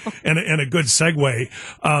question and a good segue.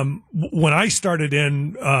 When I started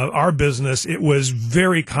in our business, it was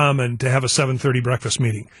very common to have a 7:30 breakfast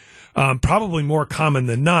meeting. Probably more common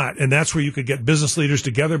than not. And that's where you could get business leaders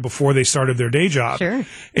together before they started their day job. Sure.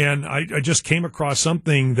 And I just came across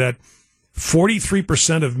something that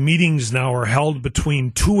 43% of meetings now are held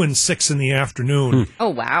between 2 and 6 in the afternoon. Oh,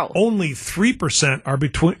 wow. Only 3% are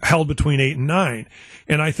held between 8 and 9.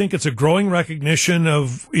 And I think it's a growing recognition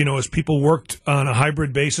of, as people worked on a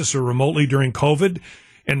hybrid basis or remotely during COVID,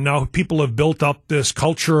 and now people have built up this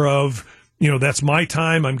culture of, that's my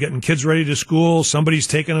time. I'm getting kids ready to school. Somebody's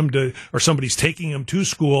taking them to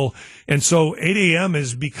school. And so 8 a.m.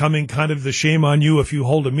 is becoming kind of the shame on you if you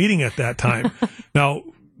hold a meeting at that time. Now,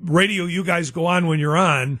 radio, you guys go on when you're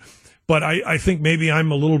on, but I think maybe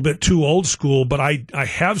I'm a little bit too old school, but I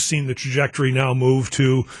have seen the trajectory now move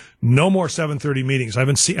to no more 7:30 meetings. I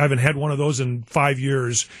haven't had one of those in 5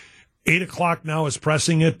 years. 8 o'clock now is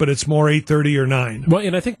pressing it, but it's more 8:30 or 9. Well,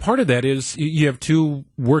 and I think part of that is you have two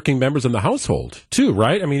working members in the household, too,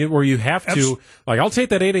 right? I mean, where you have to, I'll take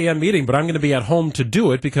that 8 a.m. meeting, but I'm going to be at home to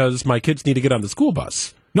do it because my kids need to get on the school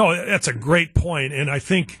bus. No, that's a great point, and I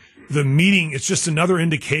think the meeting, it's just another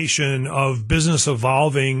indication of business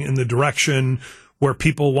evolving in the direction where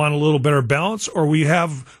people want a little better balance, or we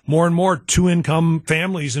have more and more two-income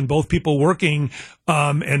families and both people working,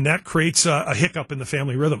 and that creates a hiccup in the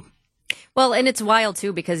family rhythm. Well, and it's wild,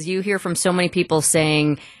 too, because you hear from so many people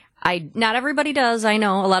saying, not everybody does, I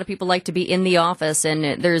know. A lot of people like to be in the office,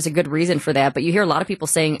 and there's a good reason for that. But you hear a lot of people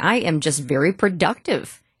saying, I am just very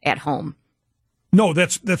productive at home. No,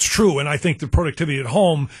 that's true, and I think the productivity at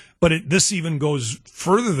home, but this even goes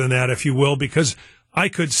further than that, if you will, because I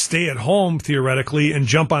could stay at home, theoretically, and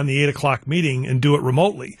jump on the 8 o'clock meeting and do it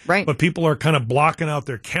remotely. Right. But people are kind of blocking out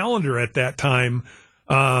their calendar at that time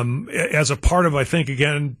as a part of, I think,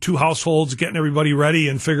 again, two households getting everybody ready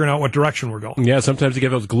and figuring out what direction we're going. Yeah, sometimes you get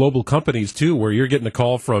those global companies, too, where you're getting a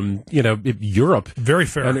call from, Europe. Very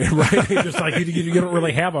fair. Right? Just like you don't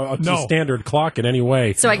really have a standard clock in any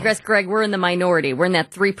way. So I guess, Greg, we're in the minority. We're in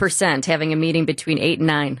that 3% having a meeting between 8 and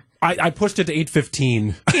 9. I pushed it to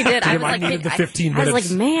 8:15. You did. I needed the 15 minutes. I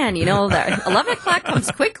was like, man, that 11 o'clock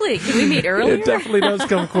comes quickly. Can we meet earlier? It definitely does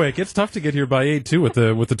come quick. It's tough to get here by 8, too, with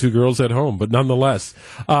the two girls at home. But nonetheless,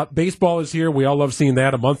 baseball is here. We all love seeing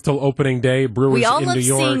that. A month till opening day. Brewers we all in love New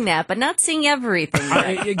York. seeing that, but not seeing everything.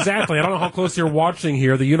 Right? Exactly. I don't know how close you're watching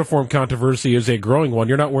here. The uniform controversy is a growing one.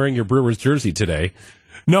 You're not wearing your Brewers jersey today.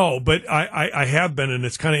 No, but I have been, and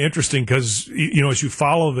it's kind of interesting because, as you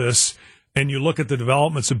follow this, and you look at the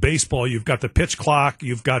developments of baseball, you've got the pitch clock,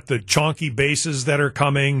 you've got the chonky bases that are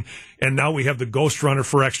coming, and now we have the ghost runner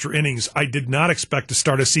for extra innings. I did not expect to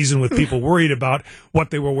start a season with people worried about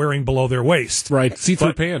what they were wearing below their waist. Right,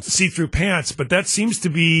 see-through pants. But that seems to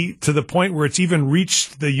be to the point where it's even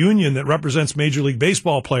reached the union that represents Major League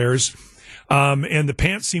Baseball players. And the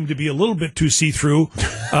pants seem to be a little bit too see-through.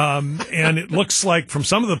 And it looks like from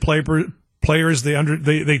some of the players,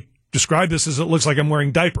 they describe this as it looks like I'm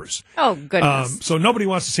wearing diapers. Oh, goodness. So nobody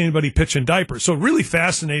wants to see anybody pitch in diapers. So really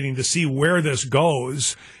fascinating to see where this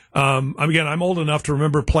goes. Again, I'm old enough to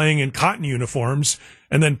remember playing in cotton uniforms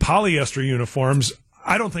and then polyester uniforms.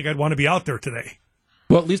 I don't think I'd want to be out there today.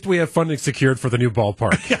 Well, at least we have funding secured for the new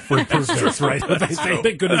ballpark for improvements, right?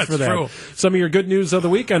 Thank goodness for that. True. Some of your good news of the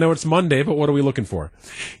week. I know it's Monday, but what are we looking for?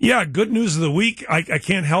 Yeah, good news of the week. I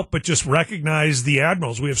can't help but just recognize the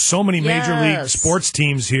Admirals. We have so many Major League sports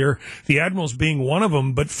teams here. The Admirals being one of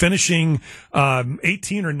them, but finishing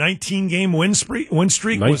 18 or 19 game win streak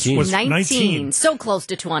 19. was 19. So close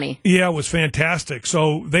to 20. Yeah, it was fantastic.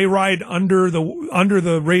 So they ride under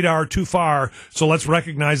the radar too far. So let's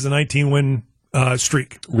recognize the 19 win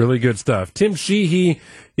streak. Really good stuff. Tim Sheehy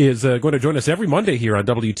is going to join us every Monday here on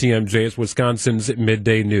WTMJ's Wisconsin's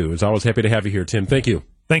Midday News. Always happy to have you here, Tim. Thank you.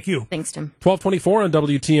 Thank you. Thanks, Tim. 12:24 on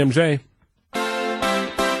WTMJ.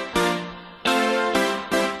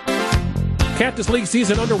 Cactus League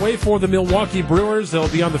season underway for the Milwaukee Brewers. They'll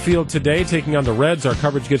be on the field today, taking on the Reds. Our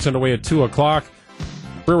coverage gets underway at 2 o'clock.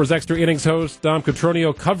 Brewers Extra Innings host Dom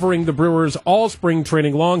Cotroneo covering the Brewers all spring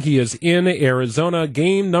training long. He is in Arizona.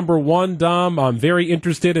 Game number 1, Dom. I'm very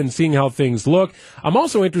interested in seeing how things look. I'm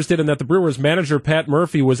also interested in that the Brewers manager, Pat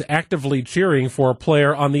Murphy, was actively cheering for a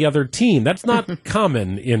player on the other team. That's not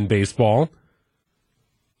common in baseball.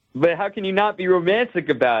 But how can you not be romantic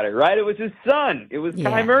about it, right? It was his son. It was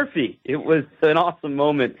Ty Murphy. It was an awesome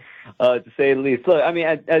moment, to say the least. Look, I mean,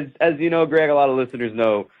 as you know, Greg, a lot of listeners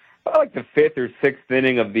know, like the 5th or 6th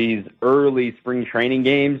inning of these early spring training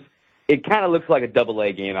games, it kind of looks like a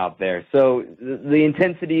double-A game out there. So the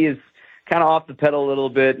intensity is kind of off the pedal a little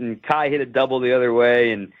bit, and Kai hit a double the other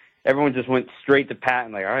way, and everyone just went straight to Pat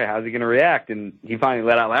and like, all right, how's he going to react? And he finally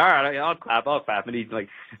let out, like, all right, I'll clap. And he like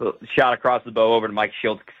shot across the bow over to Mike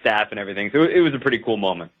Schilt's staff and everything. So it was a pretty cool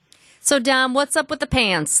moment. So, Dom, what's up with the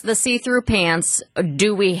pants, the see-through pants?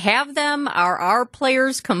 Do we have them? Are our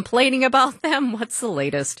players complaining about them? What's the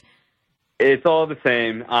latest? It's all the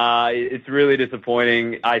same. It's really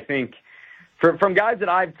disappointing. I think from guys that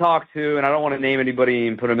I've talked to, and I don't want to name anybody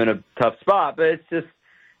and put them in a tough spot, but it's just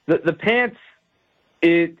the pants,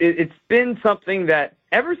 it's been something that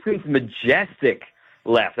ever since Majestic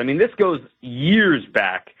left, I mean, this goes years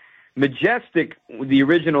back. Majestic, the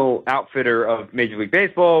original outfitter of Major League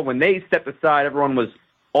Baseball, when they stepped aside, everyone was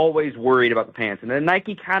always worried about the pants. And then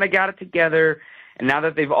Nike kind of got it together, and now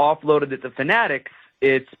that they've offloaded it to Fanatics,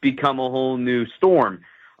 it's become a whole new storm.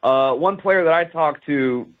 One player that I talked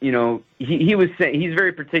to, he was saying he's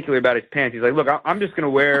very particular about his pants. He's like, look, I'm just going to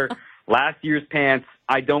wear last year's pants.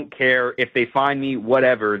 I don't care if they find me,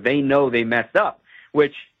 whatever. They know they messed up,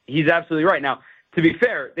 which he's absolutely right. Now, to be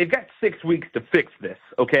fair, they've got 6 weeks to fix this,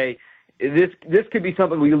 okay? This could be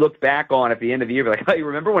something we look back on at the end of the year. Like, hey,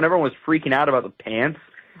 remember when everyone was freaking out about the pants?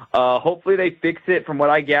 Hopefully they fix it from what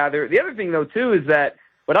I gather. The other thing, though, too, is that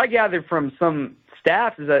what I gathered from some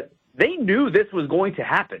staff is that they knew this was going to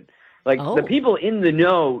happen. Like, the people in the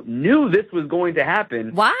know knew this was going to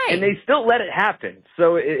happen. Why? And they still let it happen.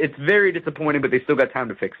 So it's very disappointing, but they still got time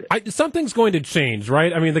to fix it. Something's going to change,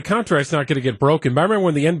 right? I mean, the contract's not going to get broken. But I remember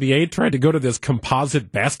when the NBA tried to go to this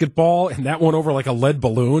composite basketball, and that went over like a lead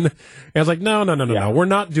balloon. And I was like, no, we're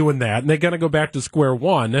not doing that. And they're going to go back to square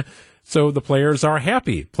one. So the players are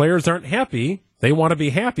happy. Players aren't happy. They want to be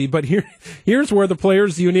happy, but here's where the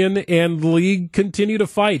players' union and league continue to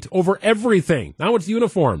fight over everything. Now it's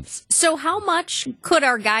uniforms. So how much could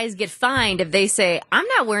our guys get fined if they say, I'm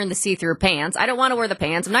not wearing the see-through pants, I don't want to wear the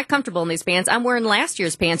pants, I'm not comfortable in these pants, I'm wearing last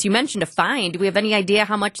year's pants? You mentioned a fine. Do we have any idea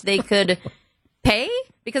how much they could pay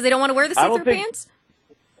because they don't want to wear the see-through pants?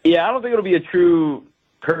 Yeah, I don't think it'll be a true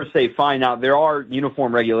per se fine. Now, there are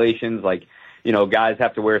uniform regulations, like, guys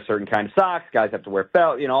have to wear a certain kind of socks, guys have to wear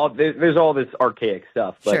felt, there's all this archaic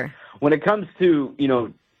stuff. But when it comes to,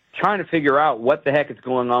 trying to figure out what the heck is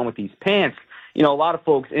going on with these pants, a lot of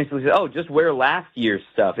folks instantly say, oh, just wear last year's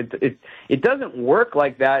stuff. It doesn't work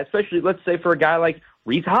like that, especially, let's say, for a guy like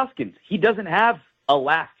Reese Hoskins. He doesn't have a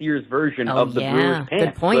last year's version of the Brewers pants.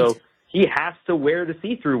 Good point. So he has to wear the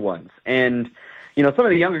see-through ones. And, some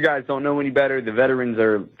of the younger guys don't know any better. The veterans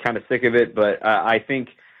are kind of sick of it, but I think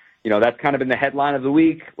that's kind of been the headline of the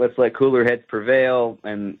week. Let's let cooler heads prevail,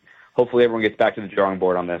 and hopefully everyone gets back to the drawing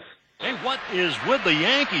board on this. Hey, what is with the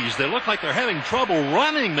Yankees? They look like they're having trouble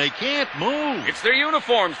running. They can't move. It's their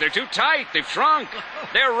uniforms. They're too tight. They've shrunk.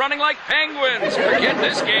 They're running like penguins. Forget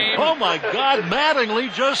this game. Oh, my God.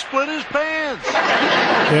 Mattingly just split his pants.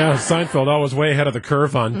 Yeah, Seinfeld always way ahead of the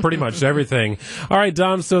curve on pretty much everything. All right,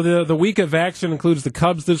 Dom, so the week of action includes the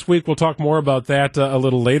Cubs this week. We'll talk more about that a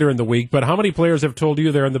little later in the week. But how many players have told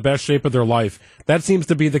you they're in the best shape of their life? That seems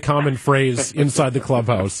to be the common phrase inside the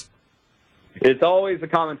clubhouse. It's always a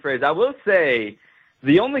common phrase. I will say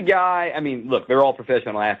the only guy, look, they're all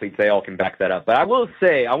professional athletes. They all can back that up. But I will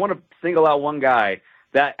say I want to single out one guy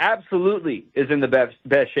that absolutely is in the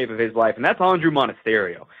best shape of his life, and that's Andrew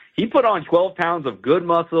Monasterio. He put on 12 pounds of good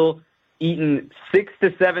muscle, eating 6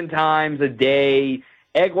 to 7 times a day,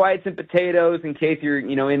 egg whites and potatoes in case you're,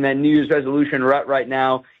 in that New Year's resolution rut right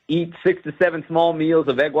now. Eat 6 to 7 small meals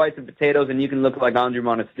of egg whites and potatoes, and you can look like Andrew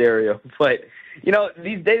Monasterio. But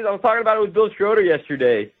these days, I was talking about it with Bill Schroeder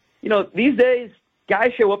yesterday. These days,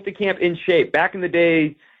 guys show up to camp in shape. Back in the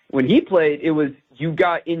day when he played, it was you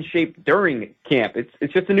got in shape during camp.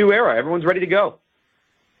 It's just a new era. Everyone's ready to go.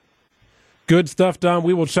 Good stuff, Dom.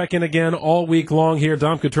 We will check in again all week long here.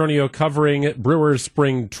 Dom Coturnio covering Brewers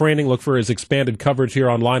spring training. Look for his expanded coverage here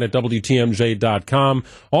online at WTMJ.com.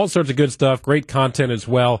 All sorts of good stuff. Great content as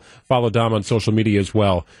well. Follow Dom on social media as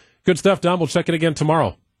well. Good stuff, Dom. We'll check it again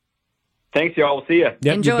tomorrow. Thanks, y'all. We'll see you.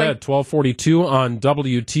 Yep, Enjoy. You bet. 12:42 on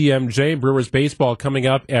WTMJ. Brewers baseball coming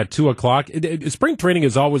up at 2 o'clock. Spring training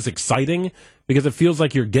is always exciting because it feels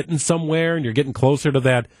like you're getting somewhere and you're getting closer to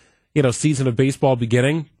that, season of baseball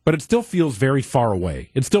beginning. But it still feels very far away.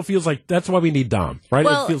 It still feels like that's why we need Dom, right?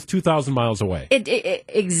 Well, it feels 2,000 miles away.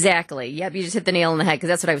 Exactly. Yep, you just hit the nail on the head because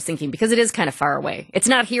that's what I was thinking, because it is kind of far away. It's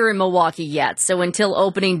not here in Milwaukee yet. So until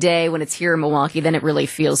opening day, when it's here in Milwaukee, then it really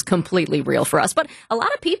feels completely real for us. But a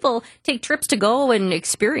lot of people take trips to go and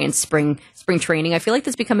experience spring training. I feel like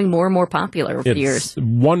that's becoming more and more popular over the years.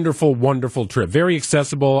 Wonderful, wonderful trip. Very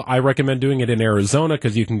accessible. I recommend doing it in Arizona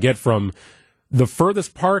because you can get from the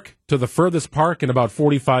furthest park to the furthest park in about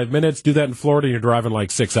 45 minutes. Do that in Florida, you're driving like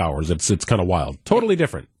 6 hours. It's kind of wild. Totally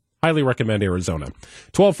different. Highly recommend Arizona.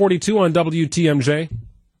 12:42 on WTMJ.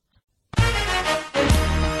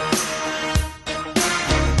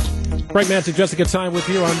 Frank Mantic, Jessica Time with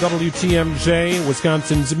you on WTMJ,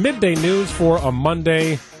 Wisconsin's midday news for a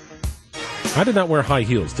Monday. I did not wear high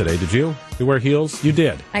heels today. Did you? You wear heels? You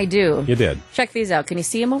did. I do. You did. Check these out. Can you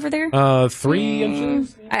see them over there? 3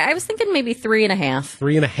 inches? I was thinking maybe 3.5.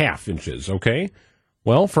 3.5 inches, okay.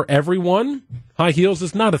 Well, for everyone, high heels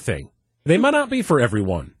is not a thing. They might not be for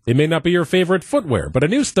everyone. They may not be your favorite footwear, but a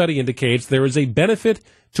new study indicates there is a benefit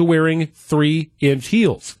to wearing 3-inch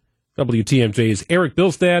heels. WTMJ's Eric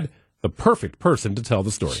Bilstad, the perfect person to tell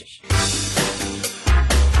the story.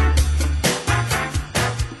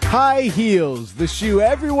 High heels, the shoe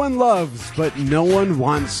everyone loves, but no one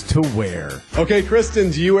wants to wear. Okay,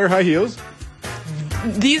 Kristen, do you wear high heels?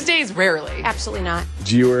 These days, rarely. Absolutely not.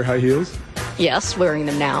 Do you wear high heels? Yes, wearing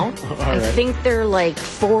them now. I think they're like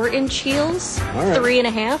 4-inch heels,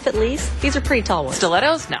 3.5 at least. These are pretty tall ones.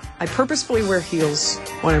 Stilettos? No. I purposefully wear heels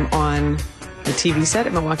when I'm on the TV set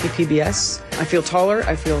at Milwaukee PBS. I feel taller,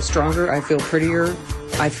 I feel stronger, I feel prettier,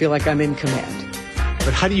 I feel like I'm in command.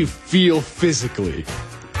 But how do you feel physically?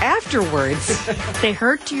 Afterwards, they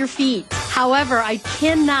hurt to your feet. However, I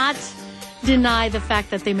cannot deny the fact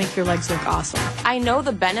that they make your legs look awesome. I know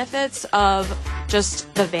the benefits of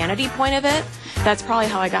just the vanity point of it. That's probably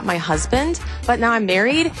how I got my husband. But now I'm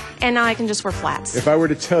married, and now I can just wear flats. If I were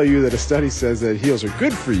to tell you that a study says that heels are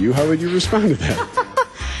good for you, how would you respond to that?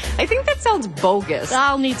 I think that sounds bogus.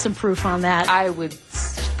 I'll need some proof on that. I would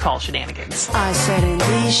call shenanigans. I said in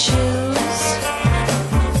these shoes,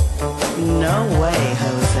 no way,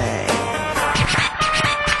 Jose.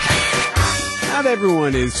 Not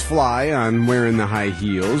everyone is fly on wearing the high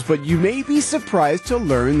heels, but you may be surprised to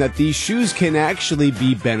learn that these shoes can actually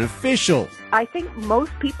be beneficial. I think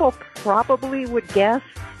most people probably would guess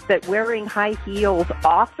that wearing high heels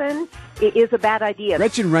often is a bad idea.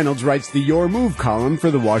 Gretchen Reynolds writes the Your Move column for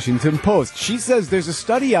the Washington Post. She says there's a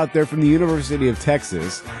study out there from the University of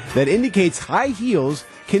Texas that indicates high heels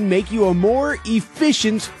can make you a more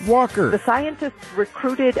efficient walker. The scientists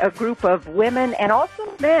recruited a group of women and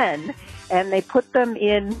also men, and they put them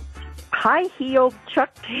in high-heeled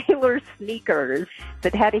Chuck Taylor sneakers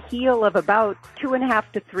that had a heel of about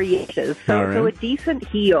 2.5 to 3 inches, so a decent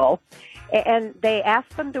heel. And they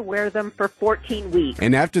asked them to wear them for 14 weeks.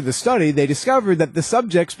 And after the study, they discovered that the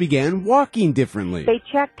subjects began walking differently. They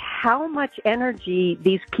checked how much energy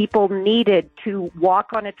these people needed to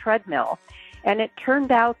walk on a treadmill. And it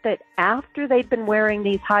turned out that after they'd been wearing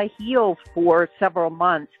these high heels for several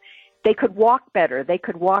months, they could walk better. They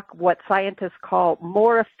could walk what scientists call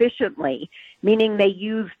more efficiently, meaning they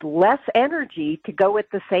used less energy to go at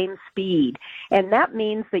the same speed. And that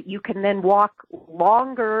means that you can then walk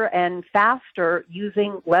longer and faster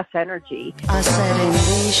using less energy. I said in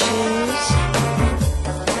these shoes,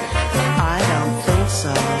 I don't think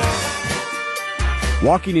so.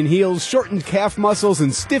 Walking in heels shortened calf muscles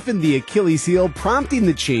and stiffened the Achilles heel, prompting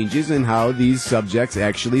the changes in how these subjects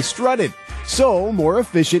actually strutted. So, more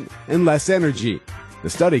efficient and less energy. The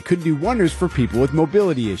study could do wonders for people with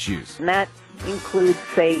mobility issues. And that includes,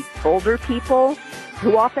 say, older people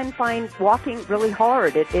who often find walking really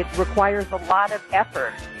hard. It requires a lot of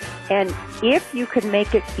effort. And if you can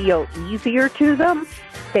make it feel easier to them,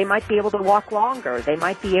 they might be able to walk longer. They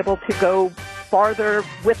might be able to go farther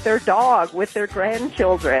with their dog, with their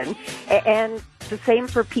grandchildren. And the same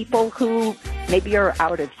for people who maybe are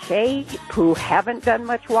out of shape, who haven't done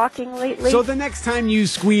much walking lately. So the next time you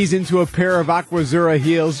squeeze into a pair of Aquazzura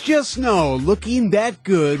heels, just know looking that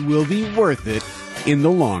good will be worth it in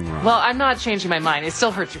the long run. Well, I'm not changing my mind. It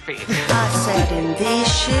still hurts your feet. I said in these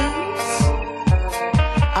shoes,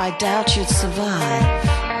 I doubt you'd survive.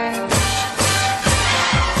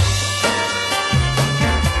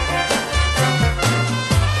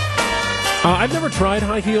 I've never tried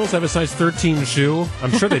high heels. I have a size 13 shoe.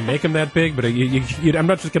 I'm sure they make them that big, but I'm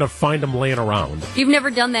not just going to find them laying around. You've never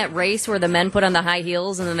done that race where the men put on the high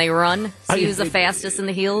heels and then they run? See who's the fastest in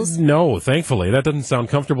the heels? No, thankfully. That doesn't sound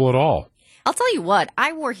comfortable at all. I'll tell you what,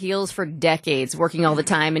 I wore heels for decades, working all the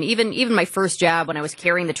time, and even my first job when I was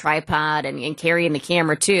carrying the tripod and carrying the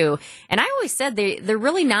camera too. And I always said they're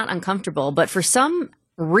really not uncomfortable, but for some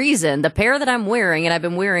reason, the pair that I'm wearing, and I've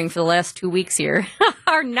been wearing for the last 2 weeks here,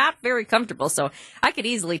 are not very comfortable. So I could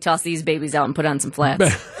easily toss these babies out and put on some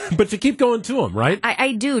flats. But you keep going to them, right?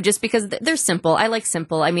 I do, just because they're simple. I like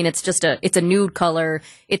simple. I mean, it's a nude color.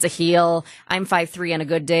 It's a heel. I'm 5'3" on a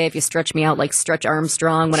good day. If you stretch me out like Stretch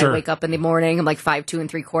Armstrong when I wake up in the morning, I'm like 5'2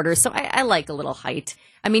 3/4. So I like a little height.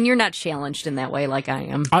 I mean, you're not challenged in that way like I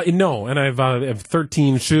am. No, and I have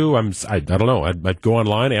 13 shoe. I don't know. I'd go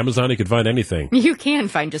online, Amazon. You could find anything. You can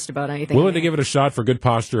find just about anything. Willing to give it a shot for good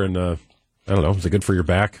posture and I don't know. Is it good for your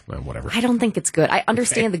back? Whatever. I don't think it's good. I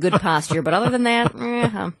understand the good posture, but other than that,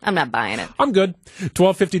 I'm not buying it. I'm good.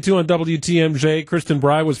 12:52 on WTMJ. Kristen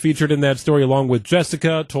Bry was featured in that story along with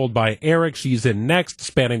Jessica, told by Eric. She's in next,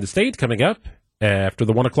 spanning the state, coming up after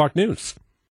the 1 o'clock news.